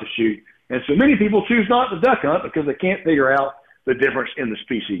 what not to shoot. And so many people choose not to duck hunt because they can't figure out the difference in the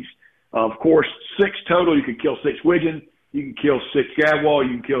species. Of course, 6 total, you can kill 6 widgeon, you can kill 6 gadwall,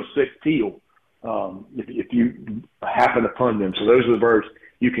 you can kill 6 teal if you happen upon them. So those are the birds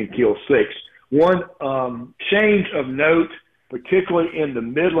you can kill 6. One change of note, particularly in the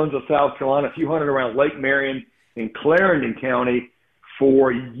Midlands of South Carolina, if you hunted around Lake Marion in Clarendon County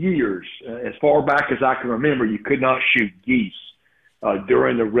for years, as far back as I can remember, you could not shoot geese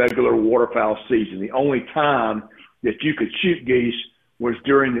during the regular waterfowl season. The only time that you could shoot geese was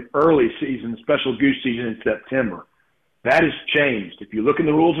during the early season, special goose season in September. That has changed. If you look in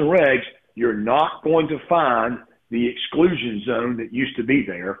the rules and regs, you're not going to find the exclusion zone that used to be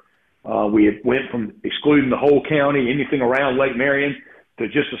there. We went from excluding the whole county, anything around Lake Marion, to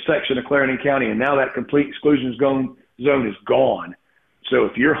just a section of Clarendon County, and now that complete exclusion zone is gone. So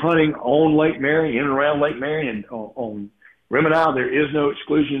if you're hunting on Lake Marion, in and around Lake Marion, on Remini, there is no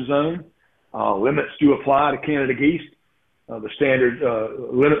exclusion zone. Limits do apply to Canada geese. The standard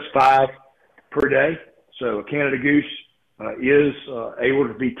limit's 5 per day. So a Canada goose is able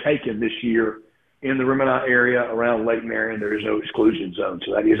to be taken this year in the Remini area around Lake Marion. There is no exclusion zone.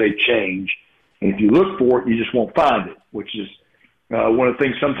 So that is a change. And if you look for it, you just won't find it, which is one of the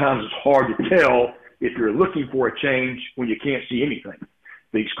things sometimes it's hard to tell if you're looking for a change when you can't see anything.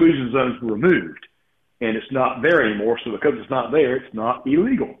 The exclusion zone's removed, and it's not there anymore. So because it's not there, it's not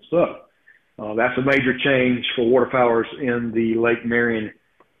illegal. So that's a major change for waterfowlers in the Lake Marion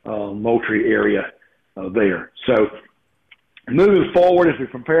Moultrie area there. So moving forward, as we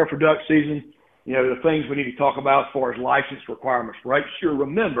prepare for duck season, the things we need to talk about as far as license requirements, right? Sure,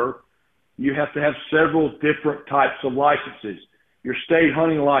 remember, you have to have several different types of licenses. Your state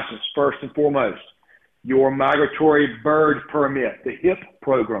hunting license, first and foremost. Your migratory bird permit, the HIP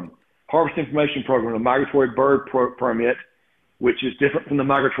program, Harvest Information Program, the migratory bird permit, which is different from the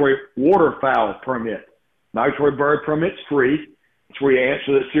migratory waterfowl permit. Migratory bird permit's free. It's where you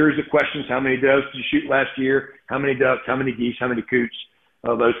answer a series of questions. How many doves did you shoot last year? How many ducks? How many geese? How many coots?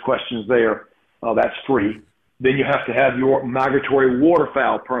 Those questions there. That's free. Then you have to have your migratory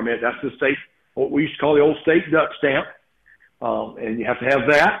waterfowl permit. That's the state, what we used to call the old state duck stamp. And you have to have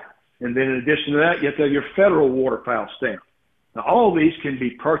that. And then in addition to that, you have to have your federal waterfowl stamp. Now, all of these can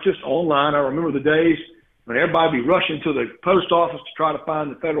be purchased online. I remember the days when everybody would be rushing to the post office to try to find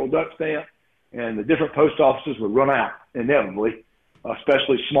the federal duck stamp, and the different post offices would run out inevitably,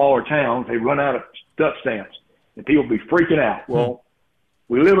 especially smaller towns. They run out of duck stamps, and people would be freaking out. Well,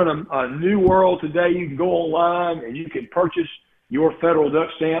 we live in a new world today. You can go online and you can purchase your federal duck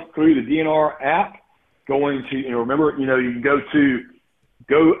stamp through the DNR app. Going to, remember, you can go to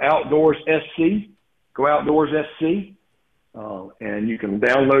Go Outdoors SC, and you can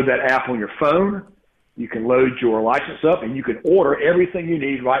download that app on your phone. You can load your license up, and you can order everything you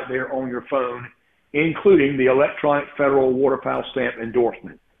need right there on your phone, including the electronic federal waterfowl stamp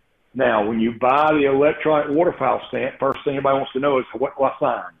endorsement. Now, when you buy the electronic waterfowl stamp, first thing everybody wants to know is what do I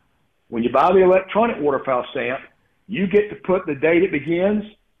sign? When you buy the electronic waterfowl stamp, you get to put the date it begins,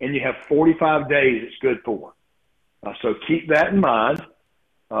 and you have 45 days it's good for. So keep that in mind.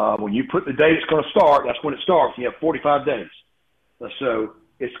 When you put the date it's going to start, that's when it starts. You have 45 days. So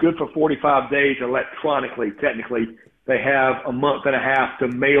it's good for 45 days electronically. Technically, they have a month and a half to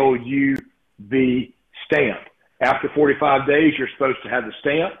mail you the stamp. After 45 days, you're supposed to have the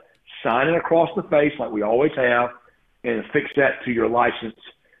stamp, sign it across the face like we always have, and affix that to your license.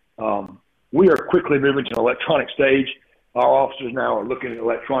 We are quickly moving to an electronic stage. Our officers now are looking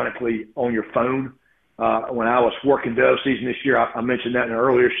electronically on your phone. When I was working dove season this year, I mentioned that in an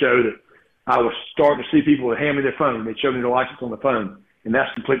earlier show that I was starting to see people that hand me their phone. They'd show me their license on the phone, and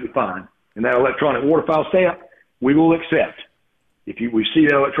that's completely fine. And that electronic waterfowl stamp, we will accept. If we see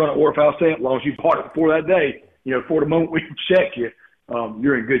that electronic waterfowl stamp, as long as you bought it before that day, for the moment we can check you,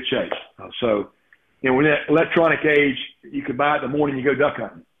 you're in good shape. So, when that electronic age, you can buy it the morning you go duck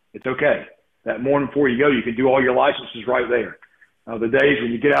hunting. It's okay. That morning before you go, you can do all your licenses right there. The days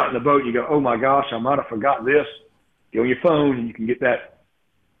when you get out in the boat and you go, oh my gosh, I might have forgotten this, get on your phone and you can get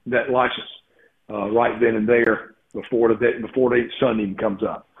that license right then and there before the sun even comes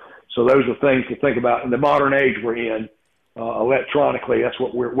up. So those are things to think about in the modern age we're in. Electronically, that's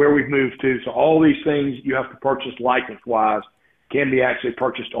where we've moved to. So all these things you have to purchase license-wise can be actually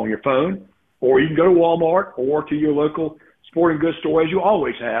purchased on your phone, or you can go to Walmart or to your local sporting goods store, as you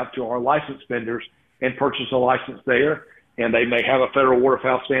always have, to our license vendors and purchase a license there. And they may have a federal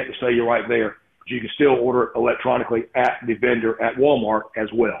waterfowl stamp to say you're right there, but you can still order it electronically at the vendor at Walmart as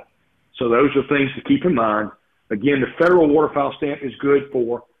well. So those are things to keep in mind. Again, the federal waterfowl stamp is good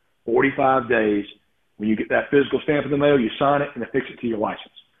for 45 days. When you get that physical stamp in the mail, you sign it and affix it to your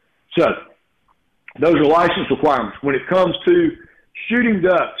license. So those are license requirements. When it comes to shooting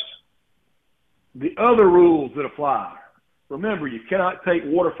ducks, the other rules that apply, remember, you cannot take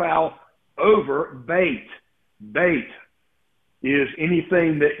waterfowl over bait. Bait is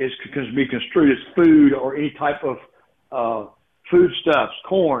anything that can be construed as food or any type of foodstuffs,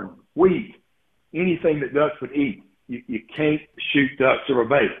 corn, wheat, anything that ducks would eat. You can't shoot ducks over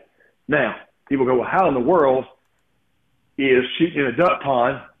bait. Now, people go, well, how in the world is shooting in a duck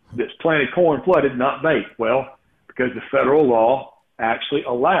pond that's planted corn flooded not bait? Well, because the federal law actually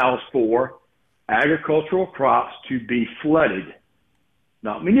allows for agricultural crops to be flooded.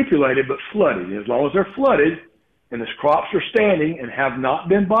 Not manipulated, but flooded. And as long as they're flooded and the crops are standing and have not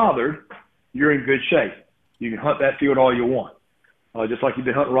been bothered, you're in good shape. You can hunt that field all you want. Just like you've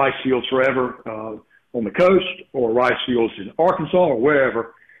been hunting rice fields forever on the coast, or rice fields in Arkansas or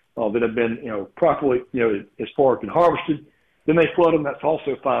wherever that have been, properly, as far as been harvested. Then they flood them. That's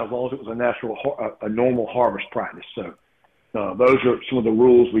also fine as long as it was a normal harvest practice. So those are some of the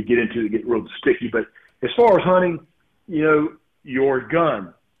rules we get into that get real sticky. But as far as hunting, your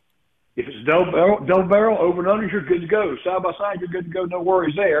gun, if it's double barrel, over and under, you're good to go. Side by side, you're good to go. No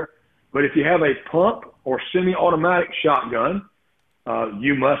worries there. But if you have a pump or semi-automatic shotgun,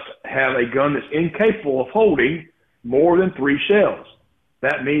 you must have a gun that's incapable of holding more than 3 shells.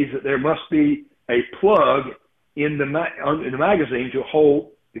 That means that there must be a plug in the magazine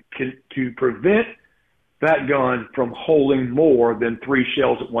to prevent that gun from holding more than 3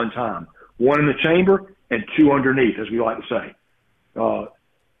 shells at one time. 1 in the chamber and 2 underneath, as we like to say.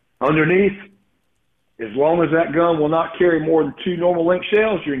 Underneath, As long as that gun will not carry more than 2 normal length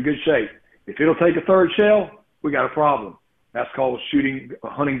shells, you're in good shape. If it'll take a 3rd shell, we got a problem. That's called shooting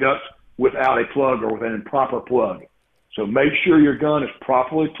hunting ducks without a plug or with an improper plug. So make sure your gun is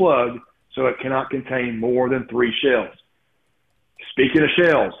properly plugged so it cannot contain more than 3 shells. Speaking of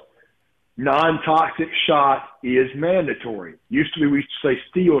shells, non-toxic shot is mandatory. Used to be we used to say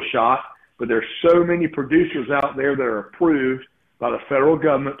steel shot, but there's so many producers out there that are approved by the federal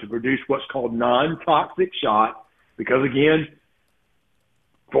government to produce what's called non-toxic shot because, again,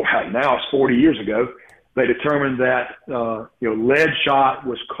 now it's 40 years ago, they determined that lead shot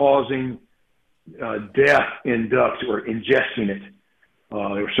was causing death in ducks who were ingesting it. There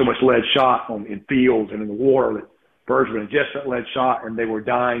was so much lead shot in fields and in the water that birds would ingest that lead shot, and they were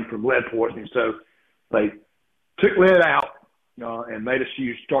dying from lead poisoning. So they took lead out and made us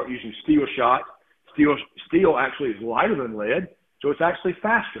start using steel shot. Steel actually is lighter than lead, so it's actually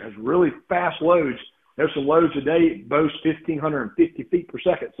faster. It has really fast loads. There's some loads today that boast 1,550 feet per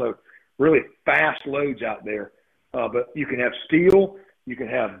second, so really fast loads out there. But you can have steel, you can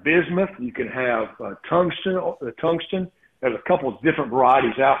have bismuth, you can have tungsten. There's a couple of different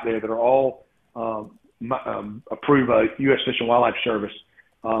varieties out there that are all approved by U.S. Fish and Wildlife Service.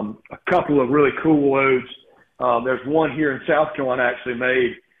 A couple of really cool loads. There's one here in South Carolina actually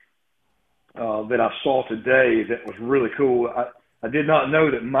made that I saw today that was really cool. I did not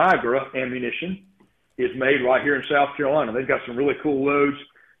know that Migra ammunition is made right here in South Carolina. They've got some really cool loads.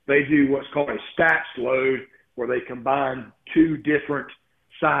 They do what's called a stacked load where they combine 2 different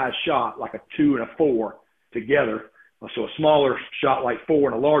size shot, like a 2 and a 4 together. So a smaller shot like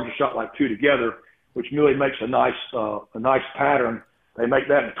 4 and a larger shot like 2 together, which really makes a nice pattern. They make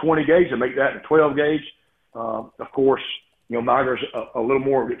that in a 20 gauge. They make that in a 12 gauge. Of course, Migra's a little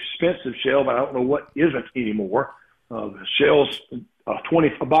more expensive shell, but I don't know what isn't anymore. The shells,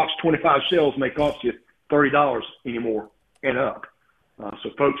 a box 25 shells may cost you $30 anymore and up. So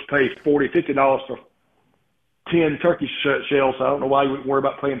folks pay $40, $50 for 10 turkey shells. So I don't know why you wouldn't worry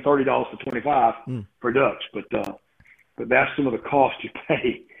about paying $30 for 25 for ducks, but that's some of the cost you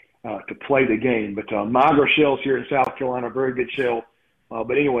pay to play the game. But Migra shells here in South Carolina, very good shell.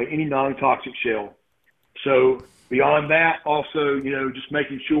 But anyway, any non-toxic shell. So beyond that, also, just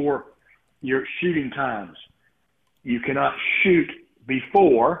making sure your shooting times. You cannot shoot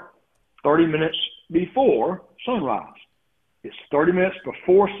before 30 minutes before sunrise. It's 30 minutes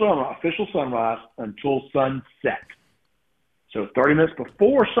before sunrise, official sunrise, until sunset. So 30 minutes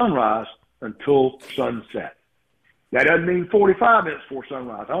before sunrise until sunset. That doesn't mean 45 minutes before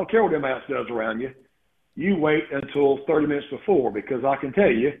sunrise. I don't care what everybody else does around you. You wait until 30 minutes before, because I can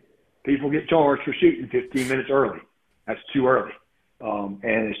tell you, people get charged for shooting 15 minutes early. That's too early.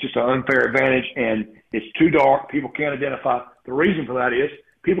 And it's just an unfair advantage, and it's too dark. People can't identify. The reason for that is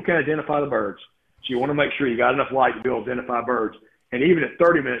people can't identify the birds. So you want to make sure you got enough light to be able to identify birds. And even at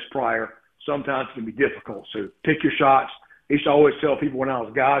 30 minutes prior, sometimes it can be difficult. So pick your shots. I used to always tell people when I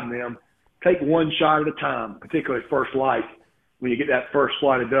was guiding them, take one shot at a time, particularly first light. When you get that first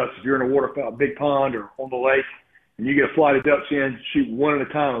flight of ducks, if you're in a waterfowl, a big pond or on the lake, and you get a flight of ducks in, shoot one at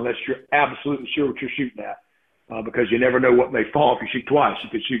a time unless you're absolutely sure what you're shooting at. Because you never know what may fall if you shoot twice. You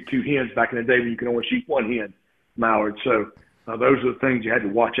could shoot 2 hens back in the day when you could only shoot 1 hen mallard. So those are the things you had to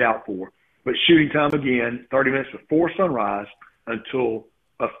watch out for. But shooting time, again, 30 minutes before sunrise until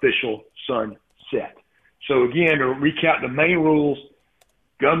official sunset. So, again, to recap the main rules,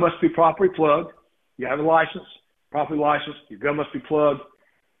 gun must be properly plugged. You have a license, properly licensed. Your gun must be plugged.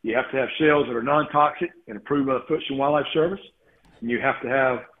 You have to have shells that are non-toxic and approved by the Fish and Wildlife Service. And you have to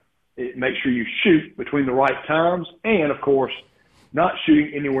have make sure you shoot between the right times and, of course, not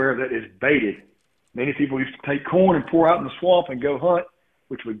shooting anywhere that is baited. Many people used to take corn and pour out in the swamp and go hunt,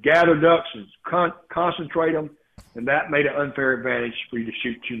 which would gather ducks and concentrate them, and that made an unfair advantage for you to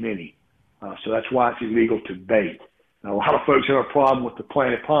shoot too many. So that's why it's illegal to bait. Now, a lot of folks have a problem with the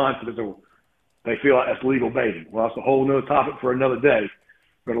planted ponds because they feel like that's legal baiting. Well, that's a whole other topic for another day.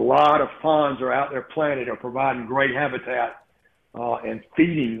 But a lot of ponds are out there planted or providing great habitat and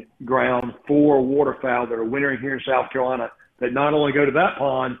feeding ground for waterfowl that are wintering here in South Carolina that not only go to that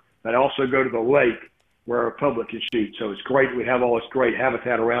pond, but also go to the lake where our public can shoot. So it's great we have all this great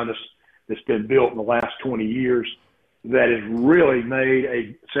habitat around us that's been built in the last 20 years that has really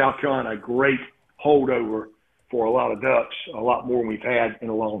made South Carolina a great holdover for a lot of ducks, a lot more than we've had in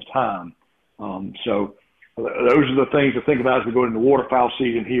a long time. So those are the things to think about as we go into waterfowl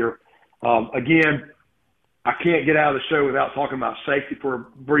season here. Again, I can't get out of the show without talking about safety for a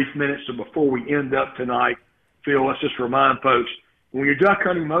brief minute. So before we end up tonight, Phil, let's just remind folks, when you're duck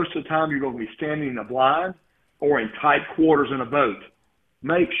hunting, most of the time you're going to be standing in a blind or in tight quarters in a boat.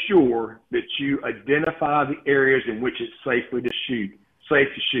 make sure that you identify the areas in which it's safe to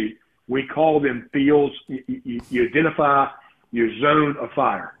shoot. We call them fields. You identify your zone of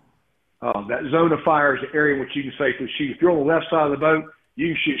fire. That zone of fire is the area in which you can safely shoot. If you're on the left side of the boat, you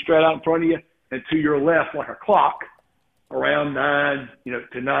can shoot straight out in front of you and to your left like a clock around 9,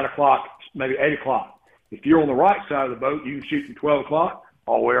 to 9 o'clock, maybe 8 o'clock. If you're on the right side of the boat, you can shoot from 12 o'clock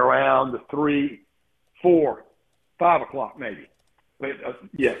all the way around to 3, 4, 5 o'clock maybe.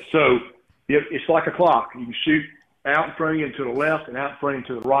 So it's like a clock. You can shoot out in front of you and to the left and out in front of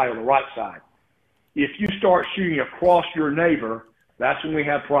you to the right on the right side. If you start shooting across your neighbor, that's when we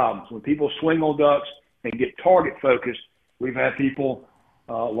have problems. When people swing on ducks and get target focused, we've had people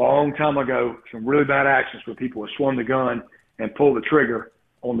a long time ago, some really bad accidents where people have swung the gun and pulled the trigger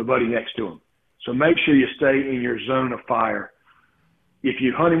on the buddy next to them. So make sure you stay in your zone of fire. If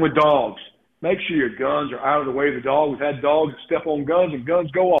you're hunting with dogs, make sure your guns are out of the way of the dog. We've had dogs that step on guns and guns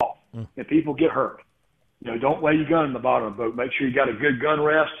go off and people get hurt. Don't lay your gun in the bottom of the boat. Make sure you got a good gun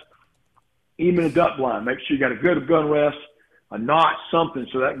rest. Even a duck blind, make sure you got a good gun rest, a knot, something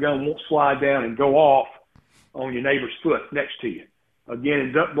so that gun won't slide down and go off on your neighbor's foot next to you. Again,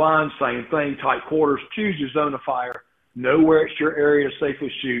 in duck blinds, same thing, tight quarters. Choose your zone of fire. Know where it's your area to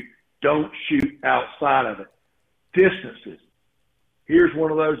safely shoot. Don't shoot outside of it. Distances. Here's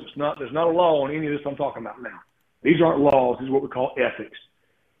one of those. There's not a law on any of this I'm talking about now. These aren't laws. These are what we call ethics.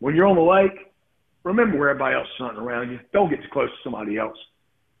 When you're on the lake, remember where everybody else is hunting around you. Don't get too close to somebody else.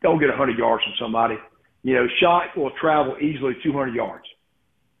 Don't get 100 yards from somebody. Shot will travel easily 200 yards.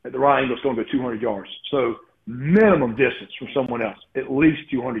 At the right angle, it's going to go 200 yards. So minimum distance from someone else, at least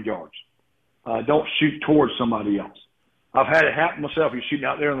 200 yards. Don't shoot towards somebody else. I've had it happen myself. You're shooting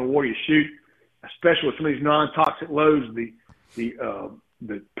out there in the water, you shoot, especially with some of these non-toxic loads,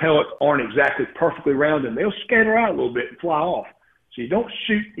 the pellets aren't exactly perfectly round, and they'll scatter out a little bit and fly off. So you don't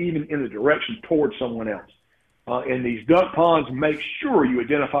shoot even in the direction towards someone else. In these duck ponds, make sure you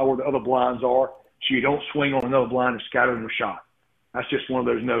identify where the other blinds are so you don't swing on another blind and scatter them a shot. That's just one of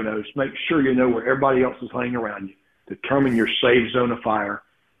those no-nos. Make sure you know where everybody else is hanging around you. Determine your safe zone of fire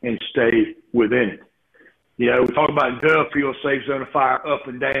and stay within it. We talk about dove field, safe zone of fire, up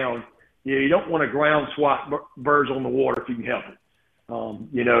and down. You don't want to ground swat birds on the water if you can help it.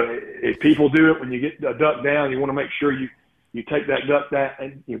 If people do it when you get a duck down, you want to make sure you take that duck down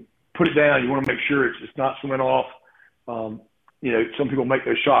and you put it down. You want to make sure it's not swimming off. Some people make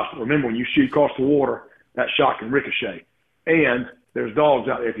those shots. But remember, when you shoot across the water, that shot can ricochet. And there's dogs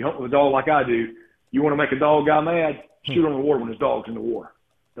out there. If you hunt with a dog like I do, you want to make a dog guy mad, shoot on the water when his dog's in the water.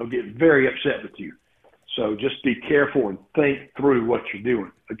 They'll get very upset with you. So just be careful and think through what you're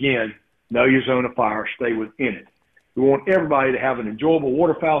doing. Again, know your zone of fire. Stay within it. We want everybody to have an enjoyable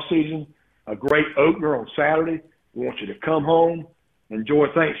waterfowl season, a great opener on Saturday. We want you to come home, enjoy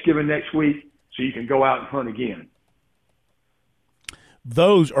Thanksgiving next week so you can go out and hunt again.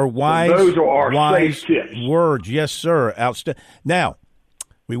 Those are wise, those are our wise safe tips. Words. Yes, sir. Outstanding. Now,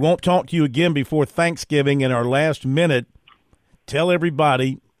 we won't talk to you again before Thanksgiving. In our last minute, tell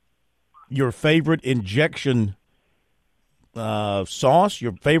everybody your favorite injection sauce,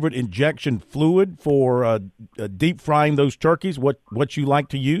 your favorite injection fluid for deep frying those turkeys, what you like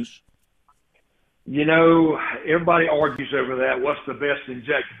to use. Everybody argues over that. What's the best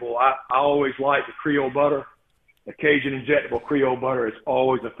injectable? I always like the Creole butter. The Cajun injectable Creole butter is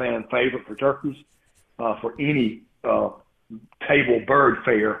always a fan favorite for turkeys, for any table bird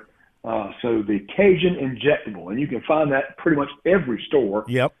fare. So the Cajun injectable, and you can find that pretty much every store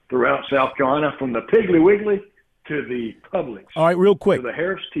throughout South Carolina, from the Piggly Wiggly to the Publix. All right, real quick. To the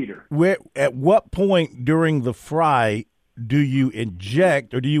Harris Teeter. At what point during the fry do you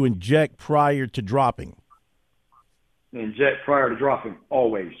inject, or do you inject prior to dropping? Inject prior to dropping,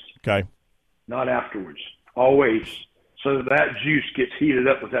 always. Okay. Not afterwards. Always. So that juice gets heated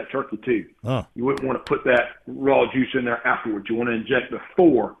up with that turkey too. You wouldn't want to put that raw juice in there afterwards. You want to inject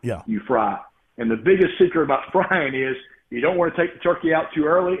before you fry. And the biggest secret about frying is you don't want to take the turkey out too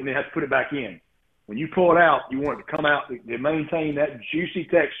early and then have to put it back in. When you pull it out, you want it to come out to maintain that juicy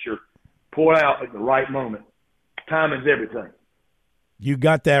texture. Pull it out at the right moment. Timing's everything. You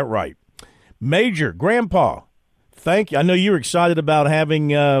got that right. Major, Grandpa, thank you. I know you're excited about having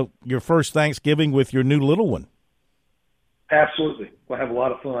your first Thanksgiving with your new little one. Absolutely. We'll have a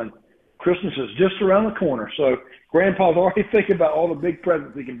lot of fun. Christmas is just around the corner, so Grandpa's already thinking about all the big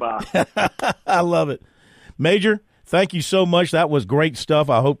presents he can buy. I love it. Major, thank you so much. That was great stuff.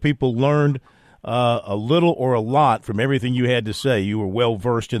 I hope people learned a little or a lot from everything you had to say. You were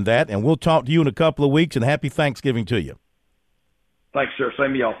well-versed in that, and we'll talk to you in a couple of weeks, and happy Thanksgiving to you. Thanks, sir.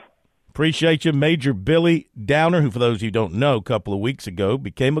 Same to y'all. Appreciate you. Major Billy Downer, who, for those of you who don't know, a couple of weeks ago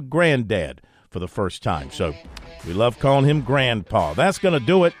became a granddad for the first time. So we love calling him Grandpa. That's going to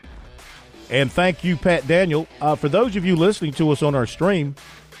do it. And thank you, Pat Daniel. For those of you listening to us on our stream,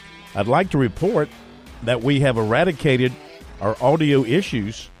 I'd like to report that we have eradicated our audio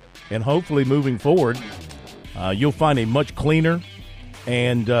issues, and hopefully moving forward, you'll find a much cleaner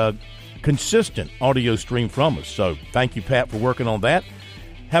and consistent audio stream from us. So thank you, Pat, for working on that.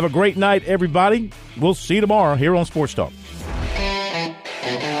 Have a great night, everybody. We'll see you tomorrow here on Sports Talk.